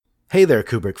Hey there,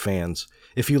 Kubrick fans.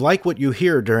 If you like what you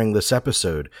hear during this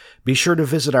episode, be sure to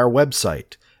visit our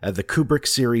website at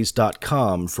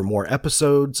thekubrickseries.com for more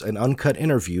episodes and uncut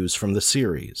interviews from the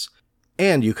series.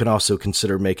 And you can also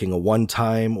consider making a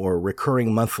one-time or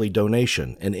recurring monthly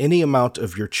donation in any amount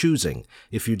of your choosing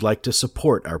if you'd like to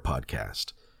support our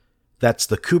podcast. That's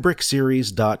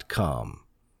thekubrickseries.com.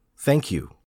 Thank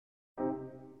you.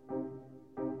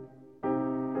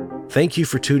 Thank you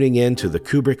for tuning in to the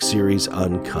Kubrick series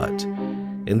Uncut.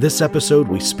 In this episode,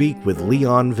 we speak with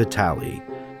Lord Vitali.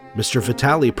 Mr.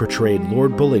 Vitali portrayed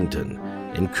Lord Bullington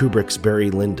in Kubrick's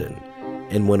Barry Lyndon,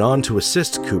 and went on to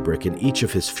assist Kubrick in each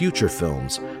of his future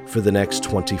films for the next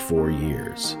 24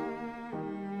 years.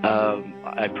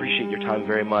 I appreciate your time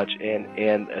very much,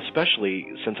 and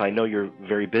especially since I know you're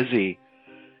very busy,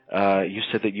 you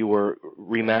said that you were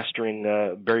remastering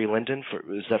Barry Lyndon.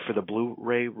 Is that for the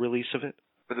Blu-ray release of it?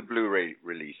 For the Blu-ray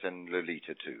release and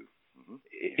Lolita too.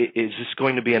 Mm-hmm. Is this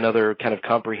going to be another kind of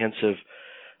comprehensive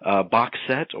box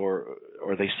set, or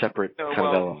are they separate of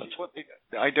elements?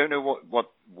 I don't know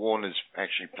what Warner's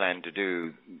actually planned to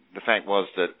do. The fact was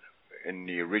that in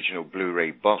the original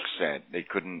Blu-ray box set, they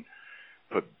couldn't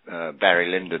put Barry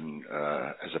Lyndon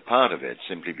as a part of it,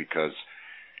 simply because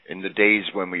in the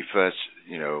days when we first,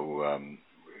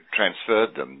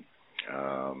 transferred them,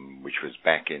 which was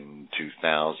back in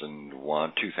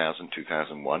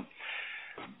 2001,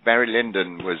 Barry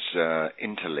Lyndon was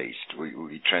interlaced.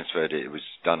 We transferred it. It was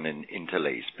done in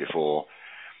interlace before,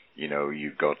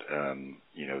 you got,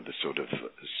 the sort of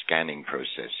scanning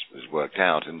process was worked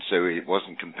out. And so it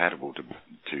wasn't compatible to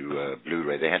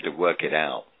Blu-ray. They had to work it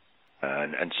out.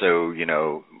 And so,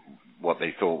 what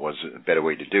they thought was a better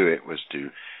way to do it was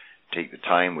to take the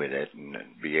time with it and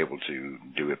be able to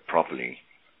do it properly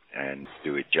and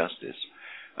do it justice.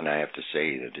 And I have to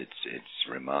say that it's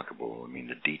remarkable. I mean,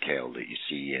 the detail that you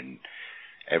see in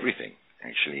everything,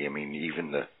 actually. I mean,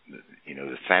 even the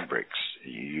fabrics.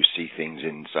 You see things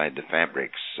inside the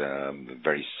fabrics,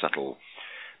 very subtle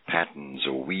patterns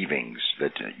or weavings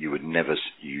that you'd never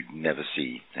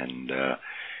see. And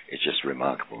it's just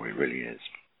remarkable. It really is.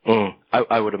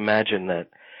 I would imagine that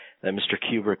Mr.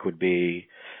 Kubrick would be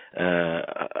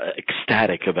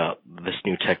ecstatic about this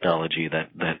new technology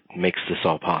that makes this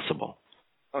all possible.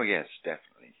 Oh, yes,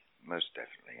 definitely. Most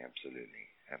definitely. Absolutely.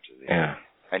 Yeah.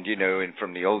 And,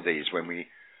 from the old days when we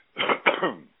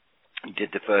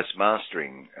did the first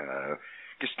mastering,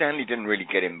 because Stanley didn't really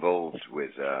get involved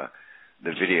with the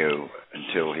video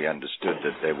until he understood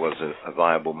that there was a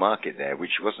viable market there,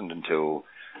 which wasn't until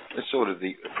sort of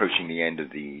approaching the end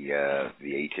of the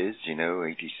 80s,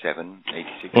 87,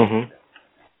 86. Mm-hmm.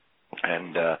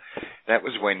 And that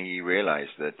was when he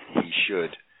realized that he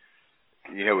should,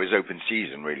 it was open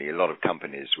season, really. A lot of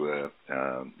companies were,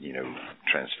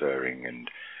 transferring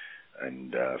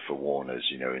and for Warner's,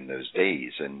 in those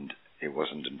days. And it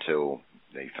wasn't until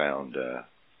they found, a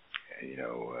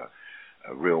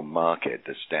real market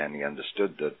that Stanley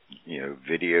understood that,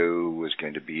 video was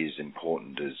going to be as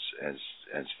important as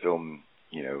film,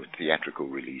 theatrical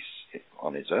release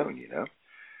on its own,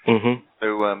 Mm-hmm.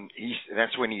 So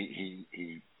that's when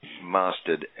he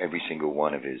mastered every single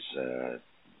one of his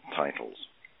titles.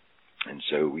 And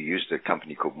so we used a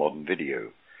company called Modern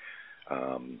Video,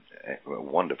 a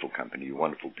wonderful company,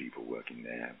 wonderful people working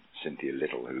there. Cynthia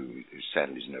Little, who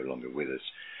sadly is no longer with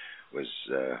us, was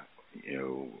the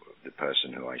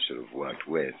person who I sort of worked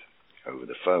with over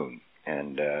the phone.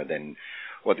 And then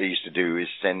what they used to do is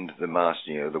send the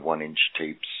master, the 1-inch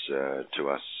tapes to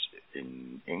us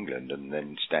in England, and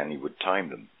then Stanley would time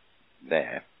them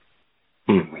there.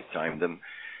 And we timed them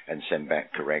and sent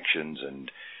back corrections, and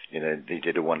they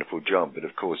did a wonderful job. But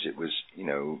of course it was,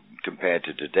 compared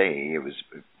to today, it was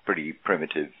a pretty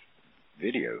primitive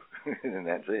video, and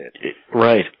that's it.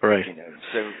 Right.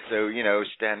 So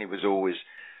Stanley was always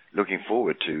looking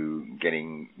forward to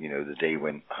getting, the day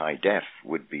when high def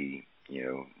would be,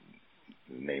 the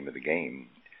name of the game.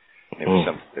 It was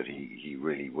something that he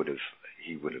really would have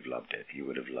loved it. He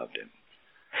would have loved it.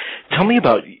 Tell me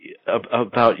about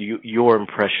your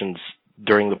impressions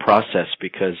during the process,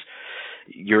 because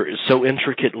you're so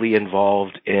intricately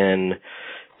involved in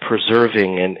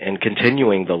preserving and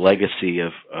continuing the legacy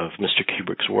of Mr.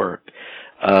 Kubrick's work.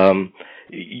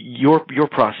 Your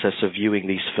process of viewing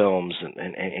these films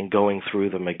and going through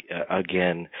them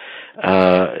again,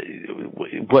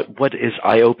 what is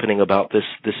eye-opening about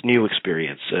this new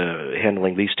experience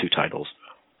handling these two titles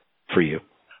for you?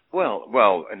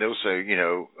 Well, and also,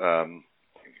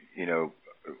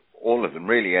 all of them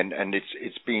really, and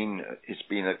it's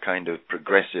been a kind of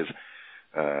progressive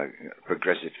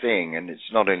thing, and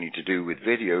it's not only to do with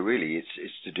video really,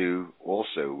 it's to do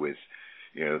also with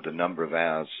the number of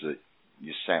hours that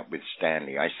you sat with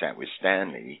Stanley. I sat with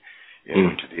Stanley,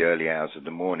 into the early hours of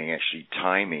the morning, actually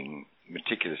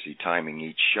meticulously timing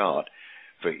each shot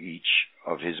for each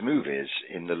of his movies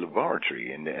in the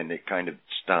laboratory, and it kind of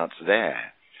starts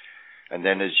there. And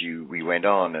then as we went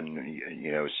on and,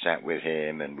 sat with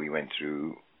him, and we went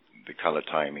through the color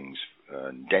timings,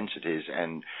 densities,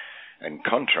 and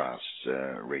contrast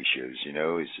ratios,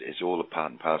 it's all a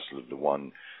part and parcel of the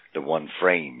one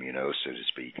frame, so to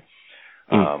speak,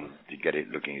 to get it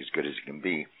looking as good as it can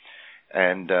be.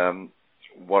 And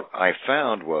what I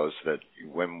found was that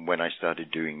when I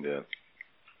started doing the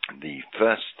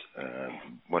first,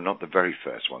 not the very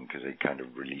first one, because they kind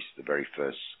of released the very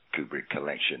first Kubrick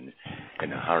collection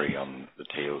in a hurry on the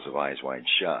Tales of Eyes Wide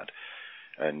Shut,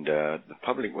 and the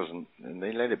public wasn't, and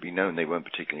they let it be known they weren't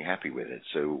particularly happy with it.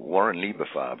 So Warren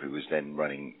Lieberfarb, who was then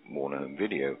running Warner Home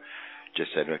Video,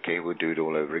 just said, okay, we'll do it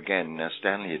all over again. Now,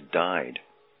 Stanley had died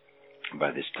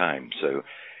by this time, so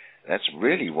that's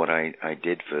really what I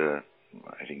did for,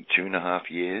 I think, 2.5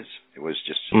 years. It was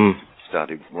just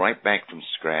started right back from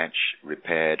scratch,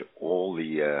 repaired all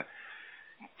the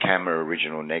camera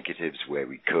original negatives where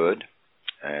we could,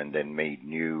 and then made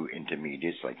new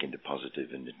intermediates like into positive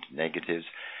and into negatives.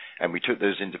 And we took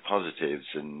those into positives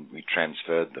and we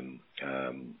transferred them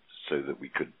so that we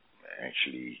could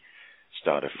actually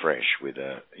start afresh with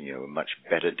a much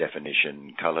better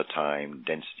definition, color time,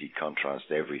 density, contrast,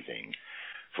 everything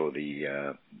for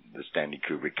the Stanley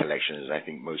Kubrick collection, as I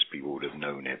think most people would have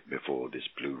known it before this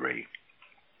Blu-ray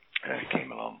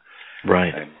came along.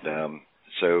 Right. And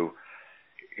so,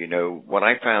 what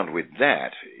I found with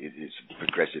that, it's a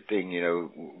progressive thing,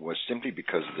 was simply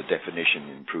because of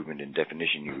the improvement in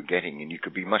definition you were getting, and you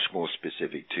could be much more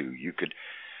specific too. You could,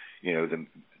 the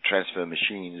transfer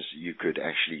machines, you could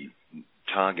actually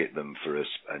target them for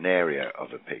an area of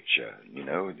a picture.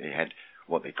 They had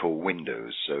what they call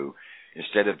windows. So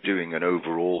instead of doing an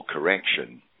overall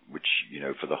correction, which,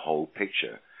 for the whole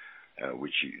picture,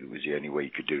 which was the only way you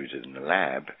could do it in the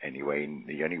lab anyway, and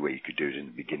the only way you could do it in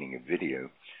the beginning of video,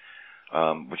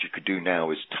 what you could do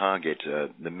now is target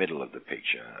the middle of the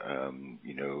picture,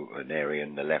 an area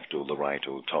in the left or the right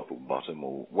or top or bottom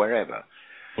or wherever,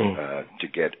 to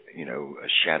get, a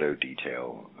shadow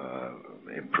detail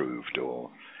improved or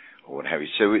what have you.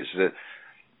 So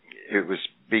it was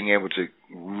being able to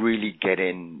really get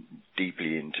in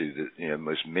deeply into the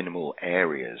most minimal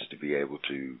areas to be able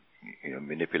to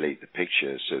manipulate the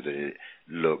picture so that it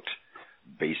looked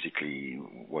basically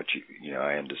what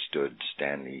I understood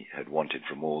Stanley had wanted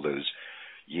from all those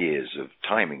years of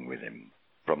timing with him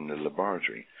from the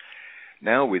laboratory.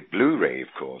 Now with Blu-ray, of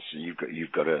course,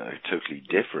 you've got a totally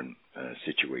different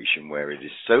situation where it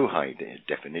is so high, the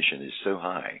definition is so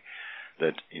high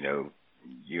that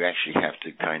you actually have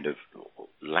to kind of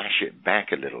lash it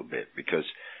back a little bit because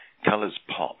colors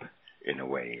pop in a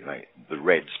way. Like the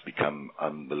reds become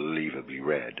unbelievably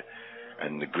red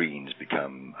and the greens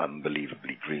become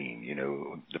unbelievably green.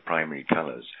 The primary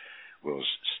colors will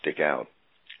stick out,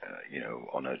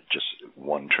 on just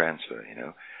one transfer,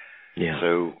 Yeah.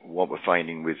 So what we're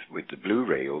finding with the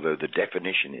Blu-ray, although the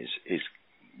definition is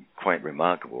quite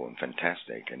remarkable and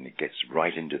fantastic, and it gets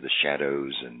right into the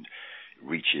shadows and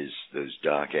reaches those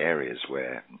dark areas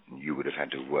where you would have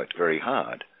had to have worked very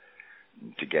hard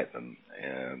to get them,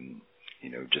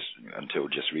 just until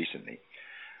just recently.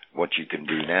 What you can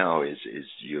do now is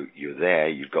you're there,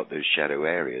 you've got those shadow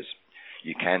areas.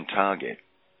 You can target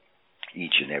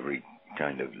each and every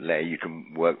kind of layer. You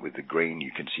can work with the grain.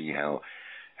 You can see how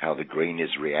the grain is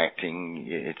reacting.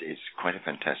 It's quite a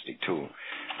fantastic tool.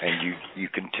 And you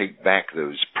can take back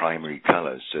those primary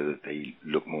colors so that they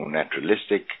look more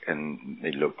naturalistic and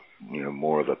they look,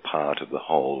 more of a part of the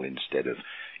whole instead of,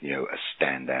 a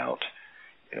standout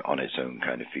on its own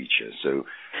kind of feature. So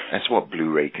that's what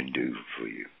Blu-ray can do for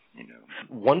you.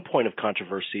 One point of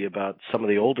controversy about some of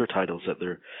the older titles that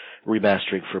they're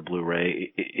remastering for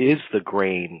Blu-ray is the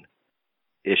grain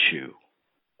issue.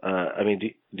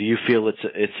 Do you feel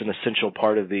it's an essential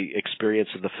part of the experience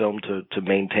of the film to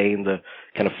maintain the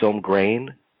kind of film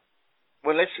grain?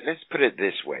 Well, let's put it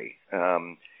this way,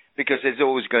 because there's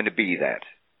always going to be that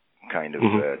kind of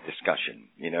discussion,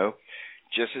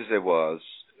 just as there was,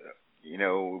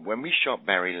 when we shot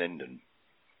Barry Lyndon,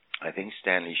 I think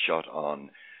Stanley shot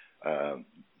on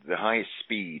the highest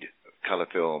speed color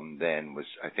film then was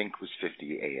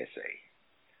 50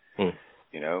 ASA.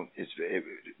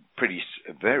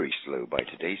 It's very slow by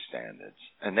today's standards,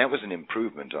 and that was an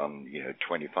improvement on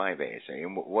 25 ASA.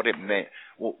 And what it meant,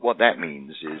 what that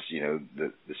means is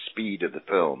the speed of the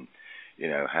film,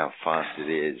 how fast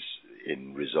it is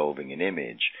in resolving an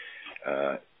image,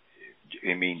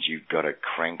 it means you've got to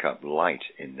crank up light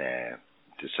in there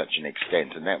to such an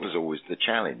extent, and that was always the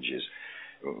challenge.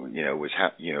 Was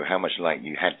how much light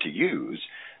you had to use,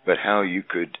 but how you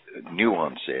could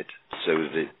nuance it so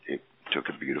that it took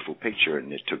a beautiful picture,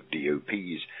 and it took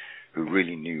DOPs who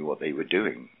really knew what they were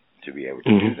doing to be able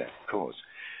to do that, of course.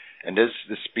 And as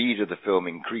the speed of the film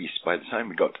increased, by the time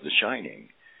we got to The Shining,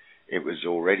 it was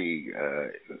already,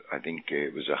 I think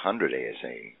it was 100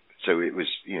 ASA. So it was,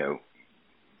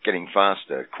 getting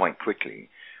faster quite quickly,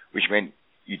 which meant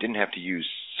you didn't have to use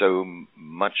so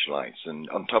much lights. And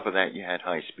on top of that, you had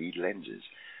high-speed lenses,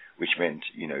 which meant,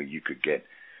 you could get,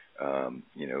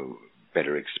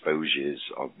 better exposures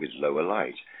with lower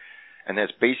light. And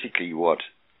that's basically what,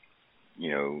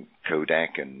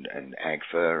 Kodak and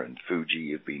Agfa and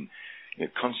Fuji have been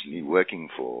constantly working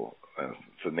for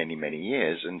many, many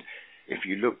years. And if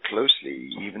you look closely,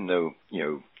 even though,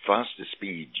 faster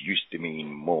speed used to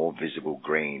mean more visible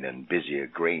grain and busier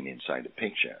grain inside the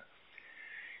picture,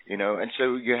 and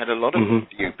so you had a lot of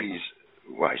DOPs,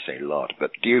 well, I say a lot,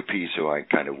 but DOPs who I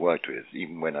kind of worked with,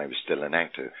 even when I was still an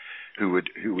actor, who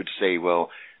would say,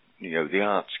 well, the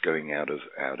art's going out of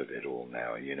it all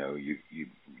now. You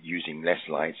using less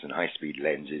lights and high-speed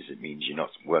lenses. It means you're not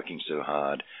working so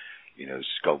hard,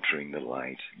 sculpturing the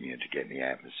light, to get the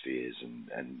atmospheres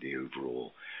and the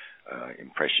overall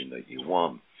impression that you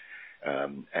want.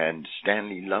 And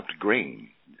Stanley loved grain.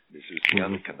 This is the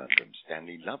other conundrum.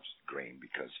 Stanley loves grain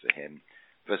because for him,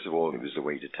 first of all, it was a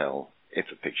way to tell if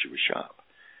a picture was sharp.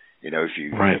 If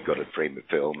you got a frame of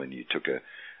film and you took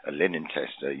a linen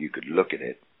tester, you could look at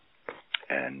it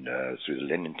and through the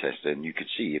linen tester, and you could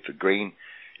see if the grain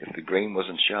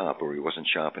wasn't sharp, or it wasn't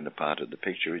sharp in the part of the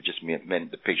picture, it just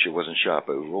meant the picture wasn't sharp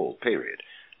overall, period.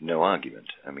 No argument.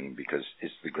 I mean, because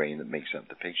it's the grain that makes up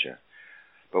the picture.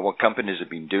 But what companies have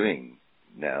been doing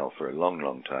now for a long,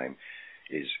 long time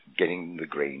is getting the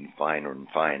grain finer and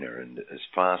finer, and as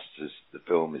fast as the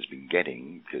film has been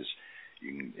getting, because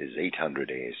there's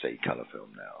 800 ASA color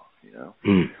film now,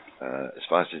 as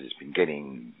fast as it's been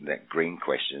getting, that grain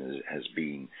question has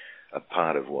been a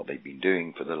part of what they've been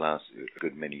doing for the last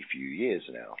good many few years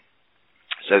now.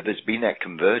 So there's been that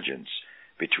convergence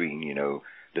between,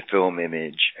 the film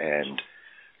image and,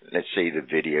 let's say, the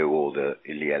video or the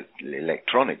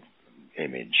electronic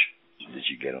image that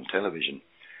you get on television,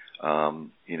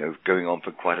 going on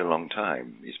for quite a long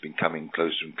time. It's been coming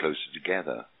closer and closer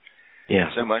together.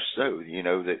 Yeah. So much so,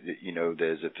 that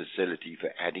there's a facility for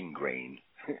adding grain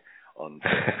on.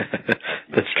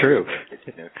 That's true.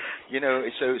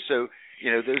 So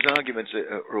those arguments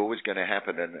are always going to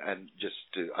happen, and just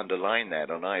to underline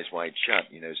that, on Eyes Wide Shut,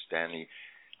 Stanley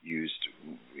used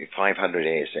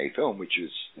 500 ASA film, which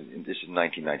was, this is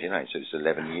 1999, so it's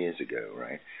 11 years ago,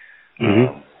 right?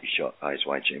 We shot Eyes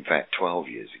Wide Shut. In fact, 12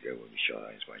 years ago when we shot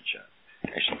Eyes Wide Shut.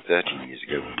 Actually, 13 years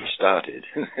ago when we started,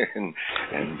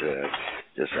 and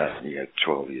just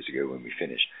 12 years ago when we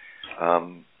finished.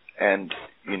 And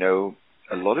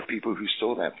a lot of people who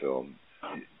saw that film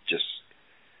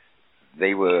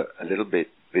they were a little bit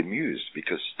bemused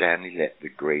because Stanley let the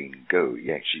grain go.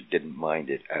 He actually didn't mind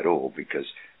it at all, because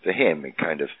for him it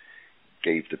kind of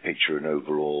gave the picture an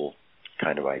overall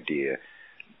kind of idea.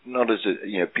 Not as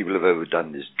people have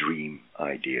overdone this dream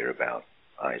idea about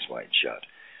Eyes Wide Shut.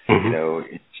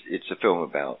 It's a film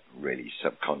about really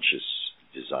subconscious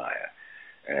desire,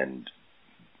 and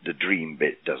the dream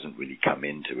bit doesn't really come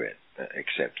into it,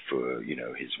 except for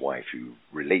his wife, who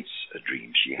relates a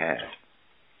dream she had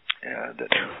that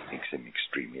makes him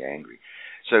extremely angry.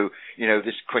 So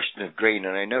this question of grain,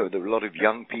 and I know there are a lot of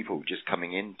young people just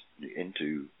coming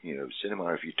into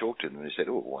cinema. If you talk to them, they said,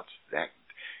 "Oh, what's that?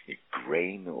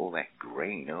 Grain, all that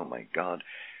grain! Oh my God!"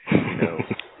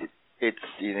 It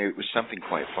was something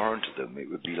quite foreign to them. It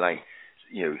would be like,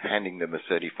 handing them a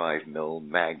 35mm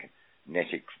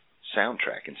magnetic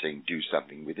soundtrack and saying, "Do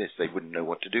something with this." They wouldn't know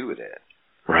what to do with it.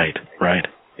 Right.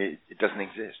 It doesn't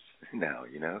exist now,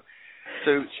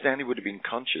 So Stanley would have been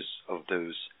conscious of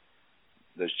those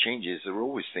changes. There were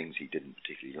always things he didn't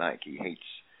particularly like. He hates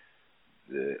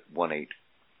the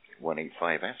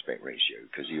 1:8:185 aspect ratio,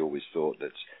 because he always thought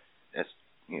that's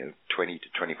 20 to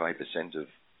 25% of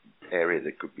area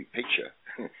that could be picture,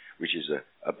 which is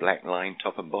a black line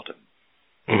top and bottom.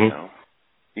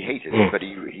 He hated it, but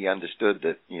he understood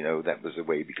that that was the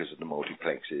way, because of the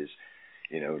multiplexes.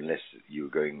 Unless you were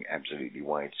going absolutely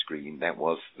widescreen, that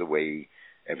was the way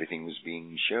everything was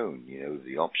being shown.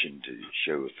 The option to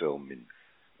show a film in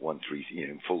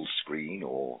 1:3, full screen,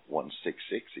 or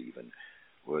 1:6:6 even,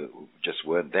 just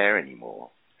weren't there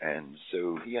anymore. And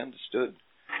so he understood,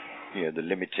 the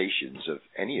limitations of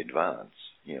any advance,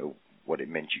 what it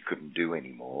meant you couldn't do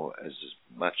anymore, as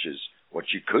much as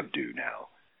what you could do now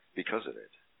because of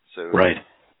it. So, right.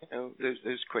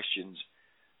 Those questions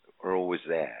are always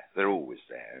there. They're always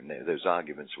there, and those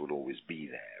arguments will always be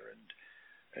there.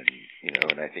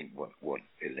 And I think what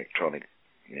electronic,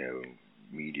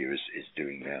 media is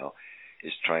doing now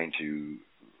is trying to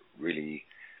really,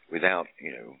 without,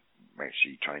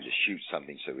 actually trying to shoot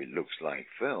something so it looks like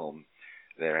film,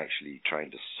 they're actually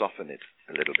trying to soften it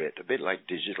a little bit, a bit like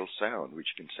digital sound,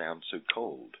 which can sound so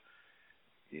cold,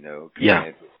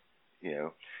 Yeah.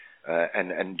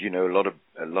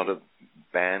 A lot of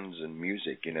bands and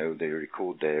music, they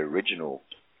record their original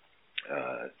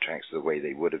tracks the way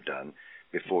they would have done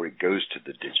before it goes to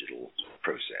the digital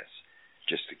process,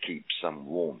 just to keep some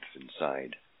warmth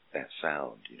inside that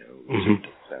sound, Mm-hmm.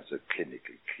 That's so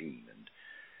clinically clean, and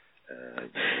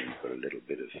you've got a little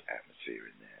bit of atmosphere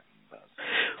in there.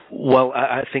 Well,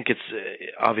 I think it's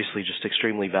obviously just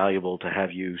extremely valuable to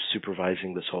have you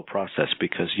supervising this whole process,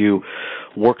 because you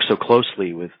work so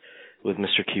closely with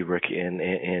Mr. Kubrick,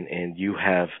 and you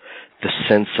have the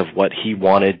sense of what he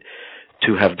wanted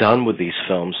to have done with these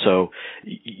films. So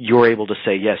you're able to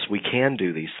say, yes, we can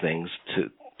do these things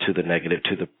to the negative,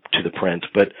 to the print,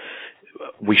 but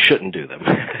we shouldn't do them,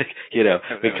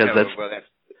 because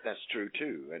that's true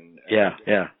too. And yeah.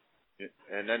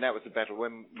 And then that was the battle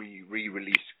when we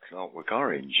re-released Clockwork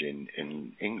Orange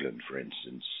in England, for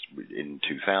instance, in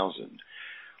 2000.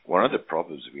 One of the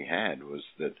problems we had was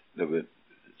that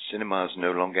cinemas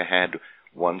no longer had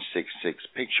 1:6:6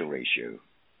 picture ratio.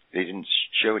 They didn't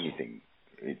show anything.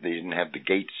 They didn't have the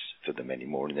gates for them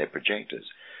anymore in their projectors.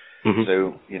 Mm-hmm.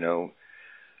 So,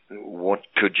 what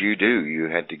could you do? You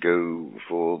had to go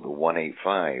for the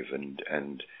 1:8:5,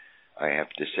 and I have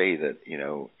to say that,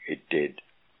 it did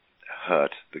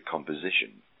hurt the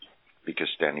composition,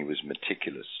 because Danny was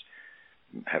meticulous,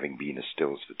 having been a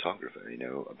stills photographer,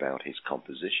 about his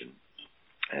composition.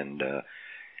 And,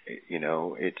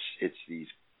 it's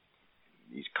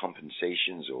these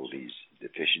compensations or these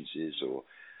deficiencies or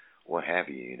what have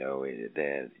you,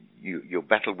 you'll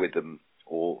battle with them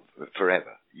all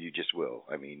forever. You just will.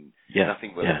 I mean,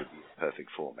 nothing will ever be a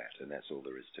perfect format, and that's all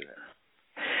there is to it.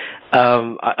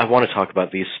 I want to talk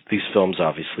about these films,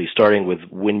 obviously, starting with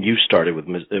when you started with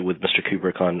Mr.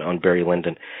 Kubrick on Barry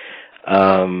Lyndon.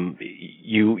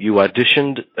 You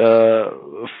auditioned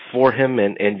for him,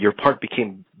 and your part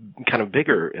became kind of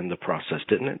bigger in the process,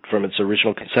 didn't it, from its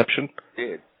original conception?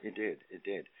 It did.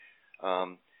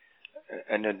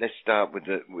 And then let's start with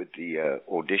the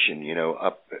audition.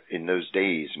 Up in those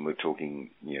days, and we're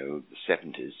talking, the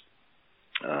 70s.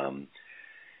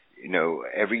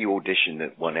 Every audition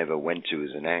that one ever went to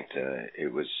as an actor,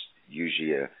 it was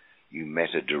usually you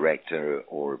met a director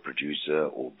or a producer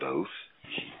or both,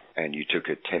 and you took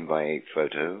a 10:8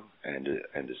 photo and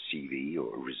a CV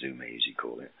or a resume, as you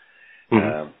call it.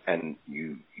 Mm-hmm. And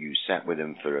you sat with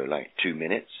them for like 2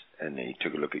 minutes, and they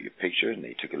took a look at your picture, and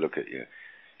they took a look at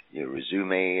your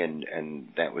resume,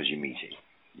 and that was your meeting,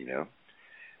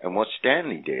 And what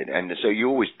Stanley did, and so you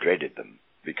always dreaded them,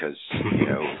 because,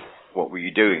 what were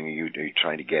you doing? Are you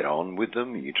trying to get on with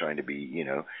them? Are you trying to be,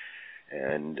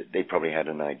 and they probably had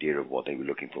an idea of what they were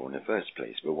looking for in the first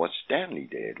place. But what Stanley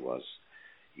did was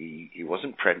he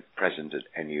wasn't present at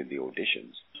any of the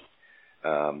auditions.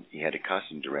 He had a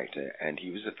casting director, and he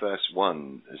was the first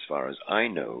one, as far as I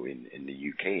know, in the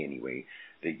UK anyway,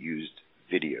 that used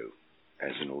video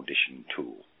as an audition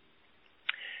tool.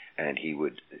 And he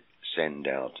would send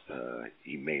out,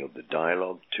 he mailed the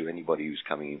dialogue to anybody who's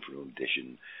coming in for an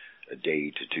audition a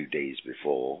day to 2 days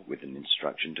before with an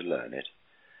instruction to learn it.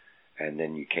 And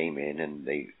then you came in and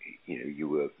you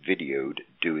were videoed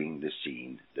doing the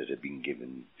scene that had been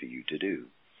given for you to do,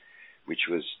 which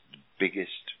was the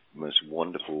biggest, most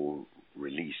wonderful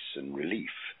release and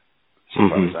relief, so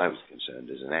far as I was concerned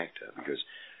as an actor, because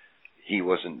he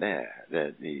wasn't there.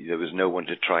 There was no one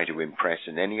to try to impress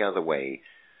in any other way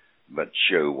but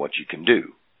show what you can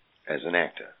do as an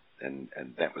actor. And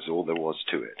that was all there was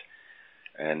to it.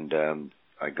 And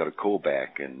I got a call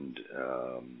back, and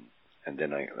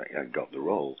then I got the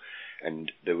role.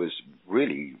 And there was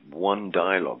really one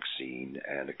dialogue scene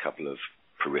and a couple of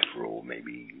peripheral,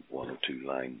 maybe 1 or 2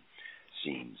 line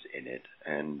scenes in it.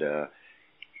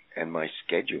 And my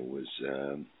schedule was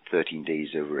 13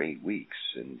 days over 8 weeks,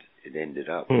 and it ended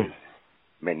up with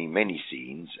many, many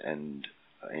scenes, and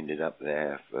I ended up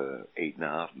there for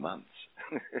 8.5 months.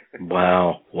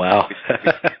 Wow.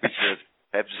 which was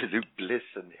absolute bliss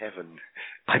and heaven.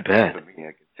 I bet. For me,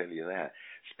 I can tell you that.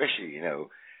 Especially,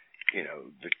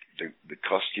 the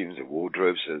costumes, the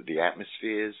wardrobes, the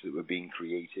atmospheres that were being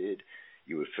created.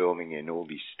 You were filming in all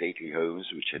these stately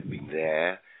homes which had been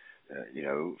there,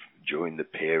 during the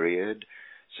period.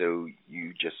 So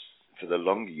you just, for the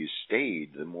longer you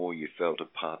stayed, the more you felt a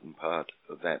part and part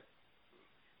of that,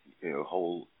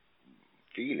 whole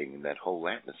feeling and that whole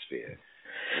atmosphere.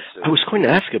 So, I was going to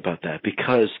ask about that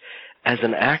because as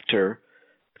an actor,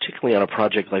 particularly on a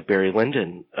project like Barry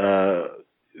Lyndon,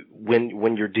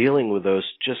 when you're dealing with those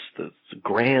just the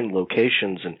grand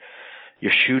locations and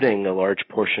you're shooting a large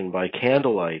portion by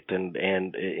candlelight and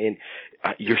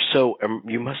you're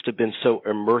you must have been so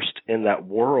immersed in that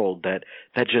world that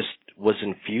just was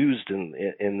infused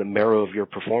in the marrow of your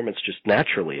performance just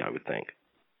naturally, I would think.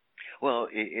 Well,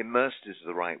 immersed is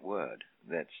the right word.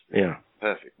 That's the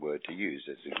perfect word to use.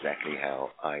 That's exactly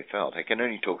how I felt. I can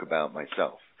only talk about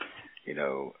myself,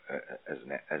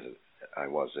 I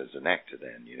was as an actor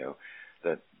then,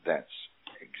 that's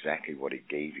exactly what it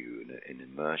gave you, an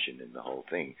immersion in the whole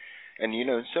thing. And,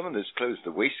 some of those clothes,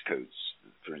 the waistcoats,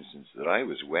 for instance, that I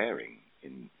was wearing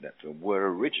in that film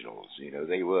were originals.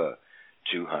 They were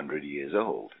 200 years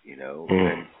old,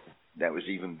 and that was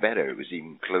even better. It was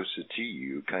even closer to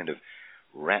you, kind of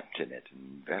wrapped in it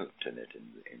and enveloped in it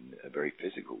in a very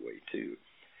physical way, too.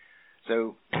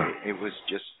 So it was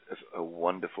just a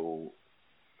wonderful,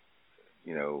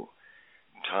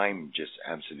 time just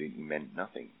absolutely meant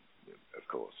nothing, of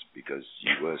course, because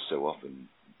you were so often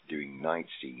doing night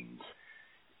scenes,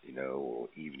 or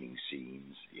evening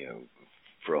scenes,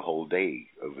 for a whole day,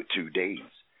 over 2 days.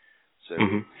 So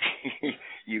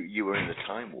you were in the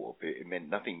time warp. It meant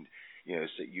nothing,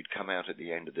 so you'd come out at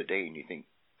the end of the day and you think,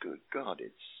 good God,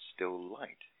 it's still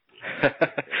light.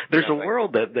 There's a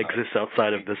world that exists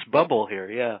outside of this bubble here,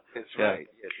 yeah. That's right,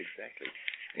 yes,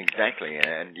 exactly.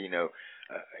 And, a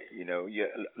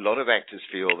lot of actors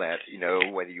feel that,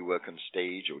 whether you work on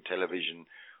stage or television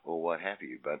or what have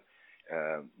you, but,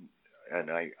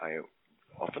 and I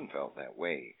often felt that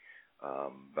way,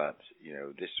 but,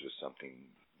 this was something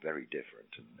very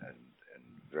different and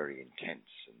very intense,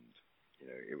 and,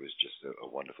 it was just a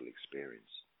wonderful experience.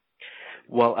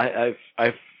 Well,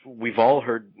 we've all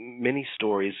heard many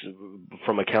stories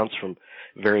from accounts from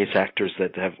various actors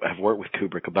that have worked with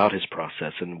Kubrick about his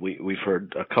process, and we've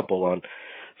heard a couple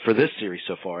for this series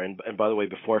so far. And by the way,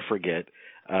 before I forget,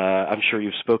 I'm sure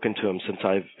you've spoken to him since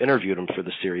I've interviewed him for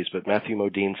the series, but Matthew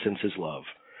Modine sends his love.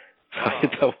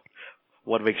 I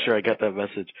want to make sure I got that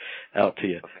message out to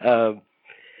you.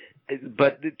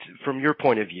 But from your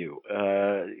point of view,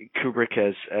 Kubrick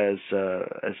as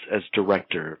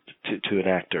director to an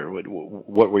actor,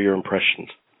 what were your impressions?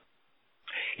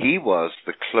 He was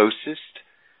the closest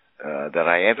that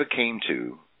I ever came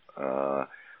to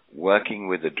working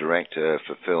with a director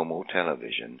for film or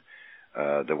television,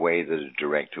 the way that a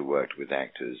director worked with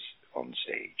actors on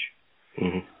stage.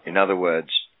 Mm-hmm. In other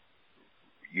words,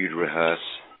 you'd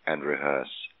rehearse and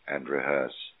rehearse and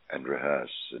rehearse and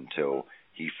rehearse until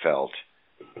he felt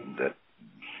that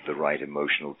the right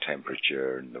emotional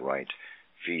temperature and the right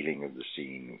feeling of the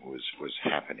scene was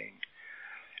happening.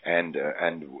 And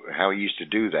how he used to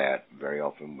do that very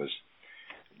often was,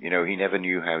 he never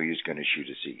knew how he was going to shoot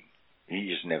a scene. He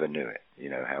just never knew it,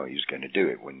 how he was going to do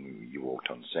it when you walked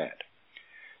on set.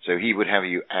 So he would have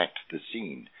you act the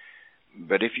scene.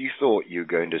 But if you thought you were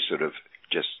going to sort of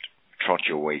just trot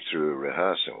your way through a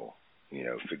rehearsal,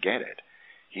 forget it.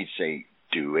 He'd say,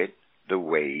 do it the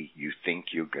way you think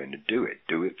you're going to do it.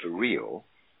 Do it for real,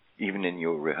 even in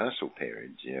your rehearsal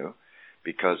periods,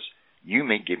 because you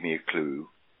may give me a clue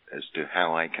as to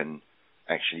how I can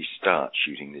actually start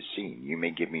shooting this scene. You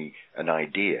may give me an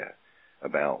idea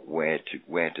about where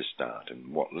to start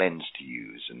and what lens to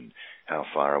use and how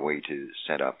far away to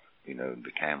set up,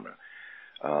 the camera.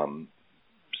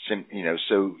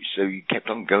 So you kept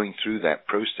on going through that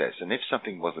process, and if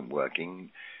something wasn't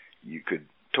working, you could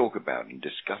talk about and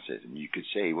discuss it, and you could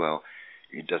say, well,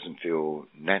 it doesn't feel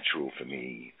natural for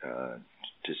me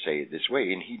to say it this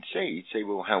way, and he'd say,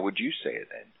 well, how would you say it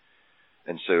then?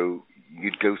 And so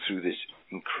you'd go through this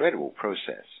incredible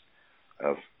process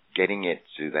of getting it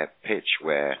to that pitch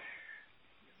where,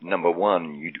 number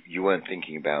one, you weren't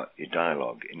thinking about your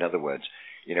dialogue. In other words,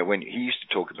 when he used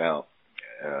to talk about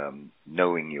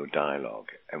knowing your dialogue,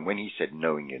 and when he said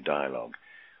knowing your dialogue,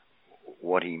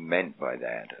 what he meant by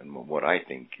that, and what I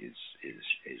think is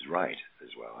right as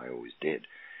well, I always did,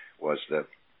 was that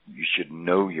you should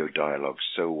know your dialogue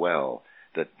so well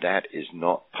that is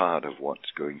not part of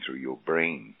what's going through your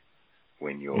brain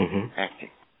when you're acting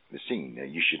the scene.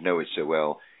 You should know it so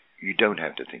well you don't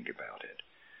have to think about it.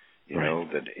 You know,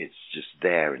 that it's just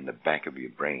there in the back of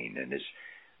your brain, and it's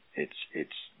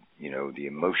the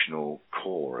emotional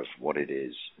core of what it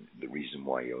is, the reason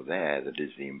why you're there, that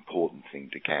is the important thing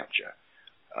to capture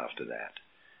after that.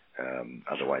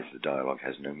 Otherwise the dialogue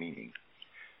has no meaning.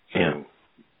 So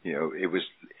it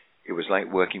was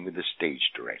like working with a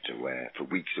stage director, where for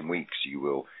weeks and weeks you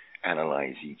will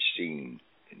analyze each scene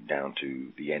down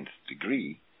to the nth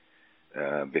degree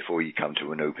before you come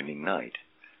to an opening night.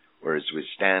 Whereas with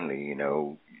Stanley,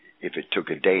 if it took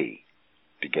a day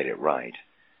to get it right,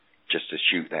 just to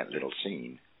shoot that little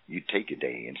scene, you'd take a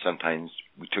day, and sometimes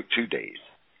we took 2 days.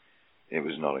 It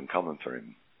was not uncommon for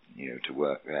him, to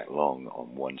work that long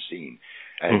on one scene.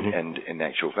 And in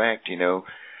actual fact,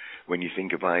 when you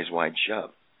think of Eyes Wide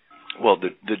Shut, well,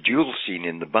 the duel scene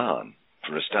in the barn,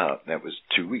 for a start, that was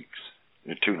 2 weeks,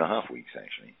 2.5 weeks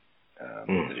actually,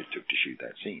 that it took to shoot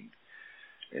that scene.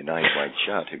 In Eyes Wide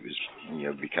Shut, it was,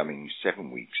 becoming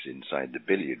 7 weeks inside the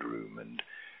billiard room, and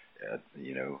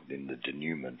in the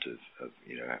denouement of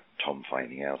Tom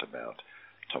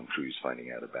Cruise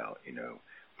finding out about,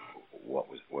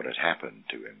 what had happened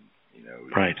to him,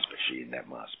 right, especially in that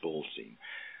masked ball scene.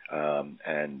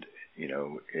 And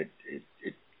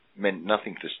it meant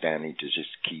nothing for Stanley to just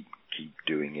keep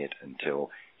doing it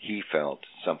until he felt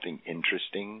something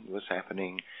interesting was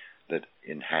happening that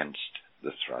enhanced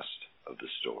the thrust of the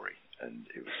story, and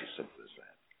it was as simple as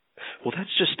that. Well,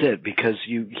 that's just it, because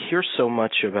you hear so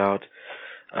much about,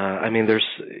 there's,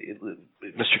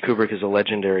 Mr. Kubrick is a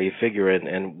legendary figure,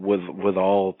 and with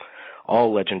all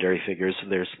legendary figures,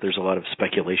 there's a lot of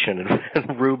speculation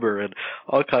and rumor and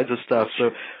all kinds of stuff.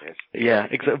 Bullshit. So, yeah,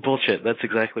 bullshit. That's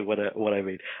exactly what I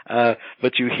mean.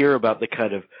 But you hear about the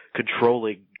kind of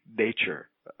controlling nature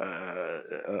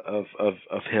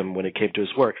of him when it came to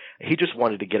his work. He just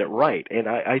wanted to get it right, and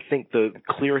I think the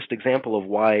clearest example of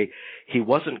why he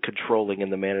wasn't controlling in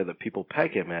the manner that people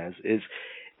peg him as is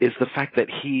the fact that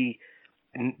he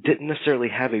didn't necessarily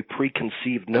have a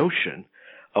preconceived notion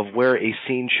of where a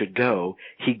scene should go.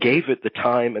 He gave it the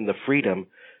time and the freedom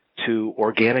to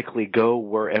organically go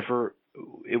wherever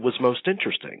it was most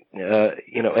interesting.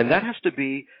 And that has to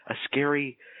be a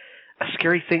scary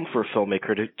thing for a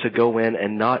filmmaker to go in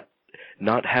and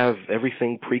not have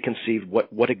everything preconceived,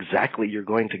 what exactly you're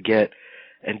going to get,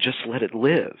 and just let it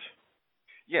live.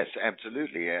 Yes,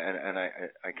 absolutely. And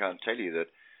I can't tell you that,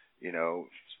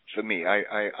 for me,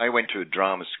 I went to a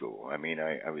drama school. I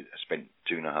spent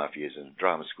 2.5 years in a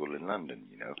drama school in London,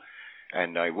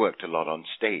 and I worked a lot on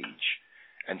stage.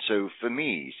 And so for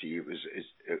me, see, it was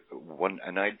one,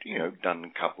 and I'd, done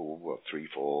a couple, 3,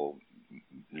 4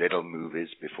 little movies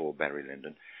before Barry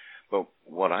Lyndon. But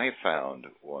what I found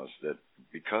was that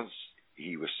because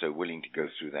he was so willing to go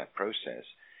through that process,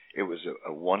 it was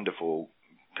a wonderful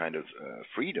kind of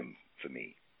freedom for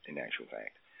me, in actual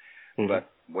fact. Mm-hmm. But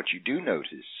what you do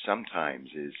notice sometimes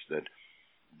is that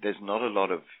there's not a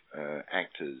lot of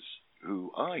actors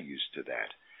who are used to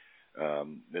that.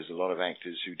 There's a lot of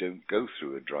actors who don't go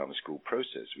through a drama school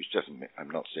process, which doesn't,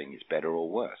 I'm not saying it's better or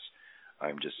worse.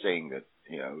 I'm just saying that,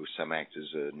 some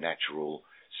actors are natural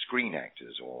screen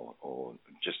actors or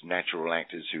just natural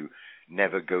actors who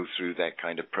never go through that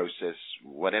kind of process,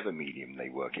 whatever medium they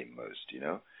work in most,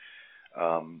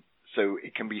 So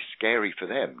it can be scary for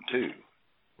them, too,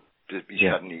 to be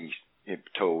suddenly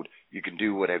told, you can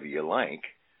do whatever you like,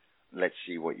 let's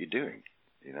see what you're doing,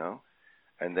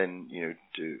 And then,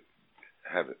 to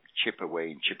have it chip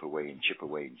away and chip away and chip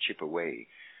away and chip away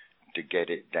to get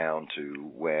it down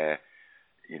to where,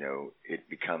 it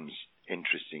becomes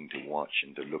interesting to watch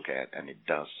and to look at, and it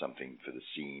does something for the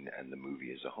scene and the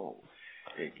movie as a whole.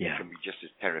 It can be just as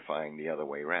terrifying the other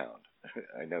way around.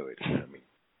 I know it.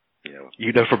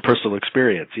 From personal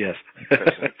experience, yes.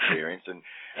 Personal experience, and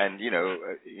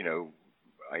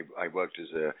I worked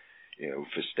as a,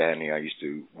 for Stanley, I used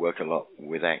to work a lot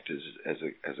with actors as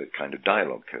a kind of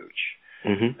dialogue coach,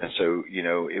 and so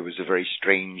it was a very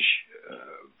strange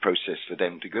process for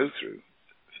them to go through.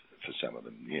 For some of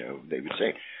them, they would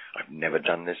say, "I've never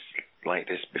done this like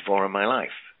this before in my life,"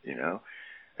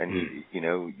 and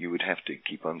you would have to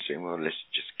keep on saying, "Well, let's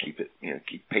just keep it,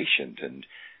 keep patient and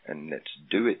let's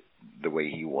do it the way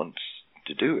he wants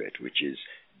to do it, which is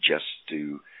just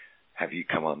to have you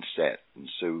come on set and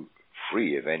so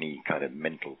free of any kind of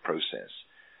mental process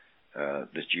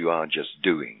that you are just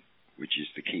doing, which is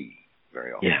the key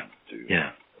very often to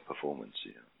a performance."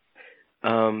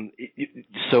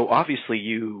 So obviously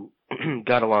you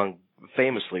got along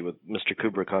famously with Mr.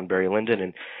 Kubrick on Barry Lyndon,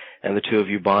 and the two of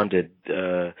you bonded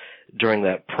during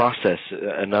that process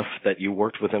enough that you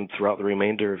worked with him throughout the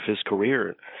remainder of his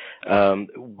career.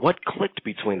 What clicked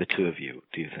between the two of you,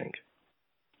 do you think?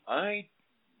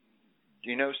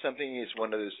 Something is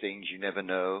one of those things you never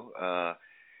know.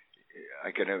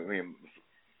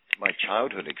 My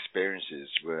childhood experiences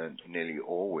were nearly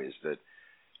always that,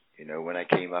 when I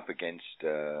came up against,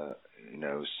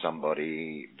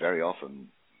 somebody, very often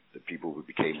the people who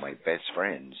became my best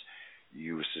friends,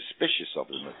 you were suspicious of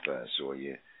them at first, or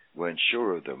you weren't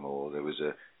sure of them, or there was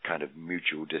a kind of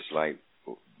mutual dislike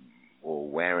or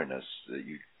wariness that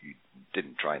you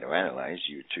didn't try to analyze.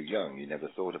 You were too young. You never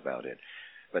thought about it.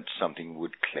 But something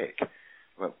would click.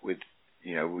 But with,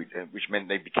 which meant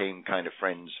they became kind of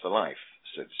friends for life,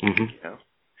 so to speak,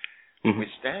 With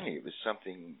Stanley, it was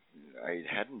something I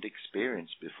hadn't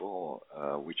experienced before,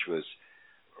 which was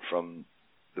from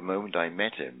the moment I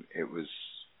met him, it was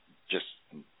just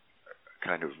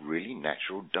kind of really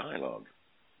natural dialogue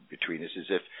between us, as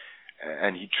if,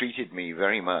 and he treated me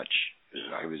very much.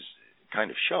 I was kind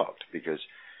of shocked because,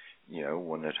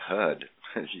 one had heard,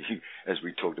 as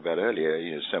we talked about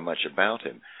earlier, so much about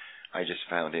him. I just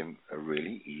found him a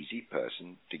really easy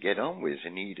person to get on with,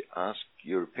 and he'd ask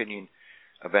your opinion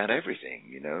about everything.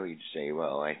 He'd say,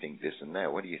 well, I think this and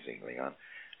that. What do you think, Leon?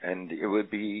 And it would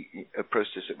be a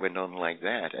process that went on like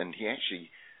that. And he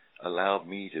actually allowed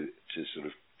me to sort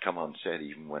of come on set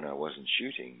even when I wasn't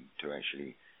shooting, to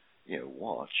actually,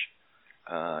 watch,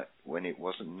 when it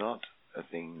was not a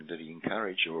thing that he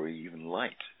encouraged or he even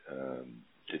liked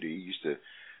to do. He used to,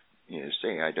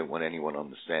 say, I don't want anyone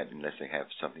on the set unless they have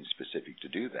something specific to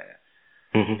do there.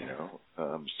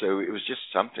 So it was just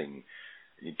something,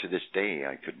 to this day,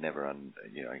 I could never,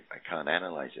 I can't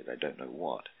analyze it. I don't know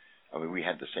what. I mean, we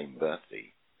had the same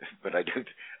birthday, but I'm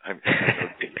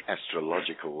a big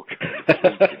astrological kind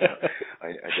of freak,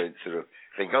 I don't sort of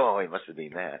think, oh, it must have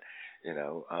been that,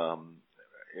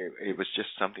 It was just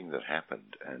something that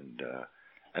happened,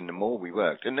 and the more we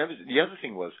worked, and the other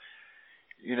thing was,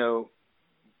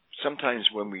 sometimes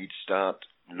when we'd start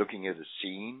looking at a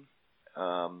scene,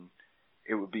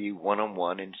 it would be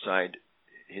one-on-one inside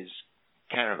his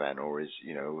caravan or his,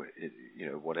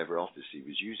 whatever office he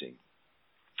was using.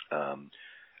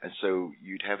 And so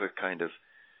you'd have a kind of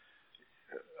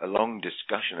a long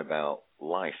discussion about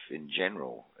life in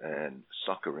general and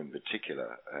soccer in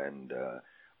particular, and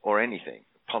or anything,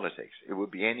 politics. It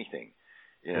would be anything,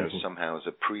 somehow as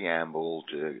a preamble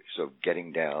to sort of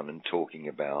getting down and talking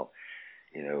about,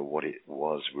 what it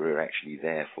was we were actually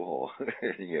there for,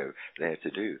 there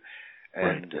to do,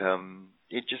 and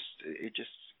it just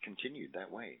continued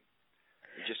that way.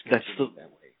 It just continued that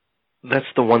way. That's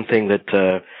the one thing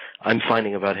that I'm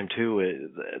finding about him, too,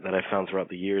 that I found throughout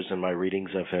the years in my readings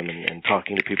of him and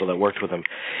talking to people that worked with him.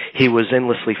 He was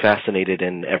endlessly fascinated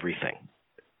in everything.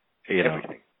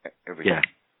 Everything. Yeah.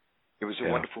 It was a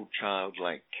wonderful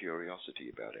childlike curiosity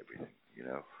about everything,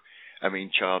 I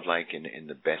mean, childlike in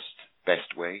the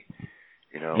best way,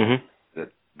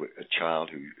 that a child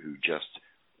who just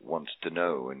wants to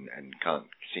know and can't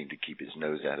seem to keep his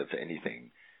nose out of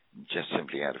anything, just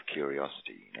simply out of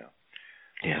curiosity,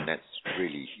 Yeah. And that's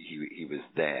really, he was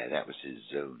there. That was his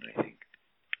zone, I think.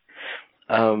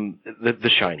 The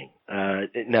Shining.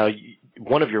 Now,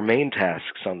 one of your main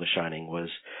tasks on The Shining was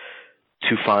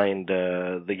to find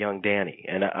the young Danny,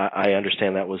 and I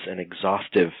understand that was an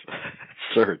exhaustive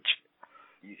search.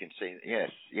 You can say,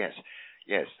 yes.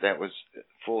 That was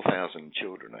 4,000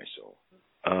 children I saw.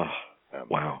 Oh,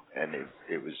 wow. And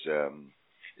it was,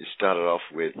 it started off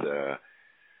with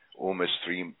almost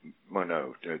 2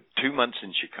 months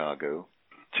in Chicago,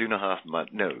 2.5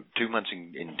 months, 2 months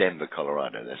in Denver,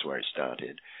 Colorado. That's where it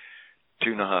started.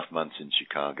 2.5 months in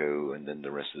Chicago, and then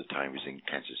the rest of the time was in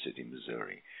Kansas City,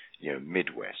 Missouri.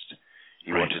 Midwest.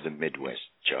 He wanted a Midwest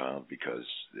child because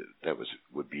that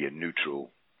would be a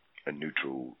neutral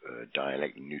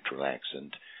dialect, a neutral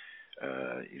accent.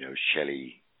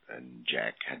 Shelley and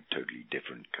Jack had totally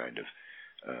different kind of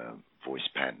voice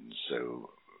patterns,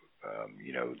 so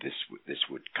this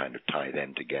would kind of tie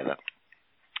them together.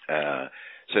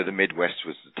 So the Midwest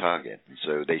was the target, and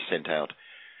so they sent out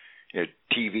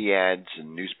TV ads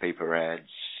and newspaper ads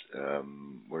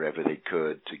wherever they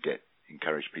could to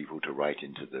encourage people to write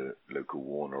into the local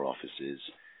Warner offices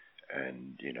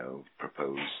and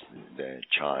propose their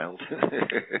child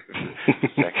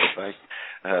sacrifice.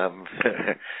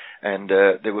 And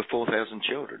there were 4,000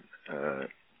 children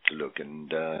to look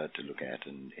at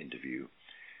and interview,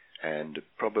 and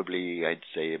probably I'd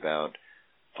say about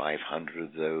 500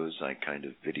 of those I kind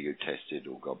of video tested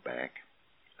or got back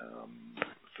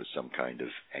for some kind of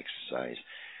exercise.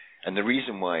 And the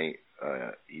reason why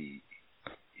he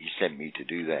sent me to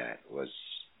do that was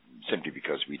simply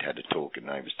because we'd had a talk, and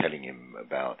I was telling him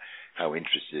about how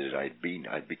interested I'd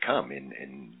become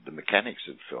in the mechanics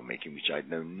of filmmaking, which I'd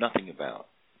known nothing about.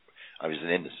 I was an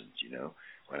innocent,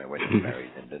 when I went to Barry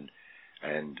Lyndon,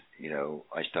 and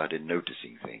I started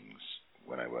noticing things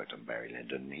when I worked on Barry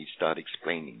Lyndon, and he'd start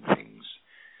explaining things.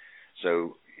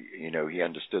 So, he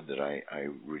understood that I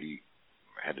really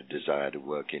had a desire to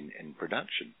work in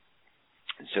production,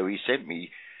 So he sent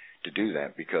me to do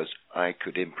that because I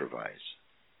could improvise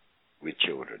with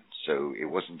children. So it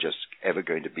wasn't just ever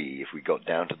going to be, if we got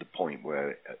down to the point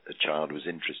where a child was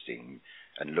interesting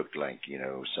and looked like,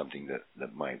 something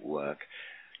that might work,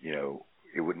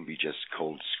 it wouldn't be just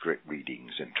cold script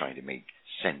readings and trying to make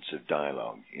sense of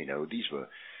dialogue. These were,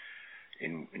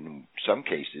 in some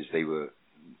cases, they were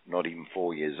not even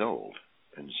 4 years old.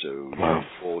 And so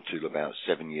 4 to about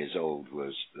 7 years old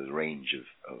was the range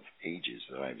of ages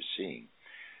that I was seeing.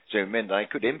 So it meant I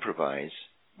could improvise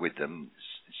with them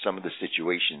some of the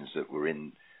situations that were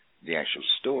in the actual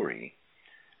story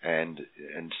and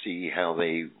see how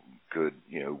they could,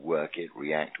 work it,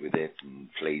 react with it, and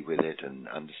play with it, and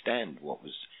understand what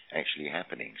was actually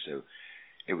happening. So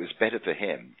it was better for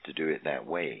him to do it that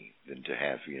way than to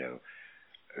have,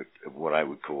 what I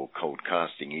would call cold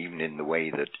casting, even in the way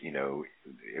that,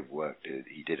 it worked.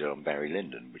 He did it on Barry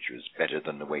Lyndon, which was better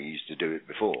than the way he used to do it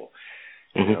before.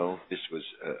 Mm-hmm. This was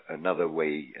another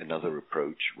way, another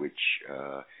approach, which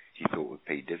he thought would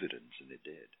pay dividends, and it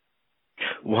did.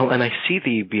 Well, and I see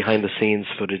the behind-the-scenes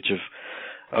footage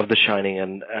of The Shining,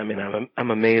 and I mean,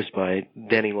 I'm amazed by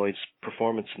Danny Lloyd's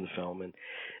performance in the film, and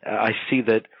I see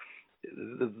that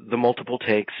the multiple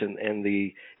takes and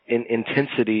the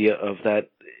intensity of that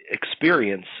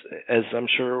experience, as I'm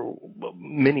sure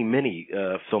many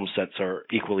film sets are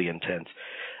equally intense.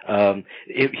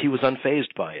 He was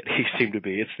unfazed by it. He seemed to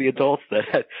be. It's the adults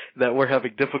that we're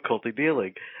having difficulty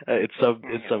dealing in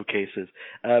some cases.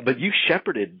 But you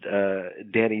shepherded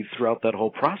Danny throughout that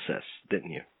whole process,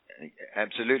 didn't you?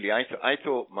 Absolutely. I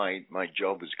thought my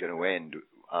job was going to end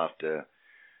after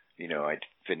I'd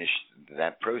finished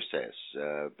that process.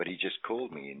 But he just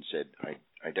called me and said,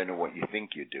 I don't know what you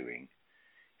think you're doing,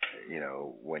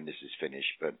 when this is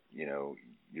finished, but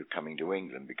you're coming to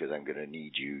England because I'm going to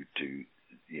need you to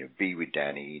be with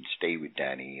Danny and stay with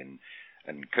Danny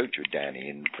and coach with Danny.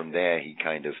 And from there, he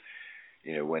kind of,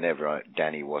 whenever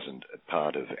Danny wasn't a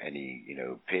part of any,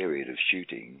 period of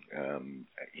shooting,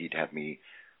 he'd have me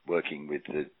working with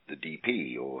the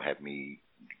DP or have me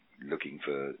looking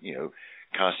for,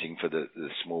 casting for the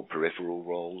small peripheral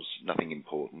roles, nothing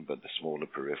important, but the smaller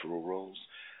peripheral roles.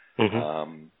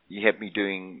 Mm-hmm. He had me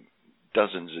doing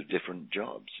dozens of different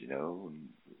jobs,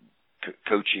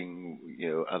 coaching,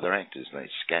 other actors like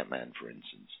Scatman, for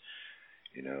instance,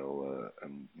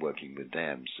 and working with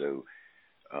them. So,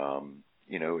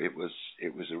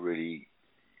 it was a really,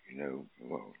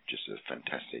 just a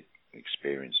fantastic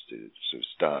experience to sort of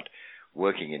start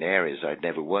working in areas I'd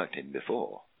never worked in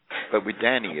before. But with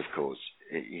Danny, of course,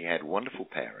 he had wonderful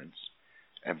parents,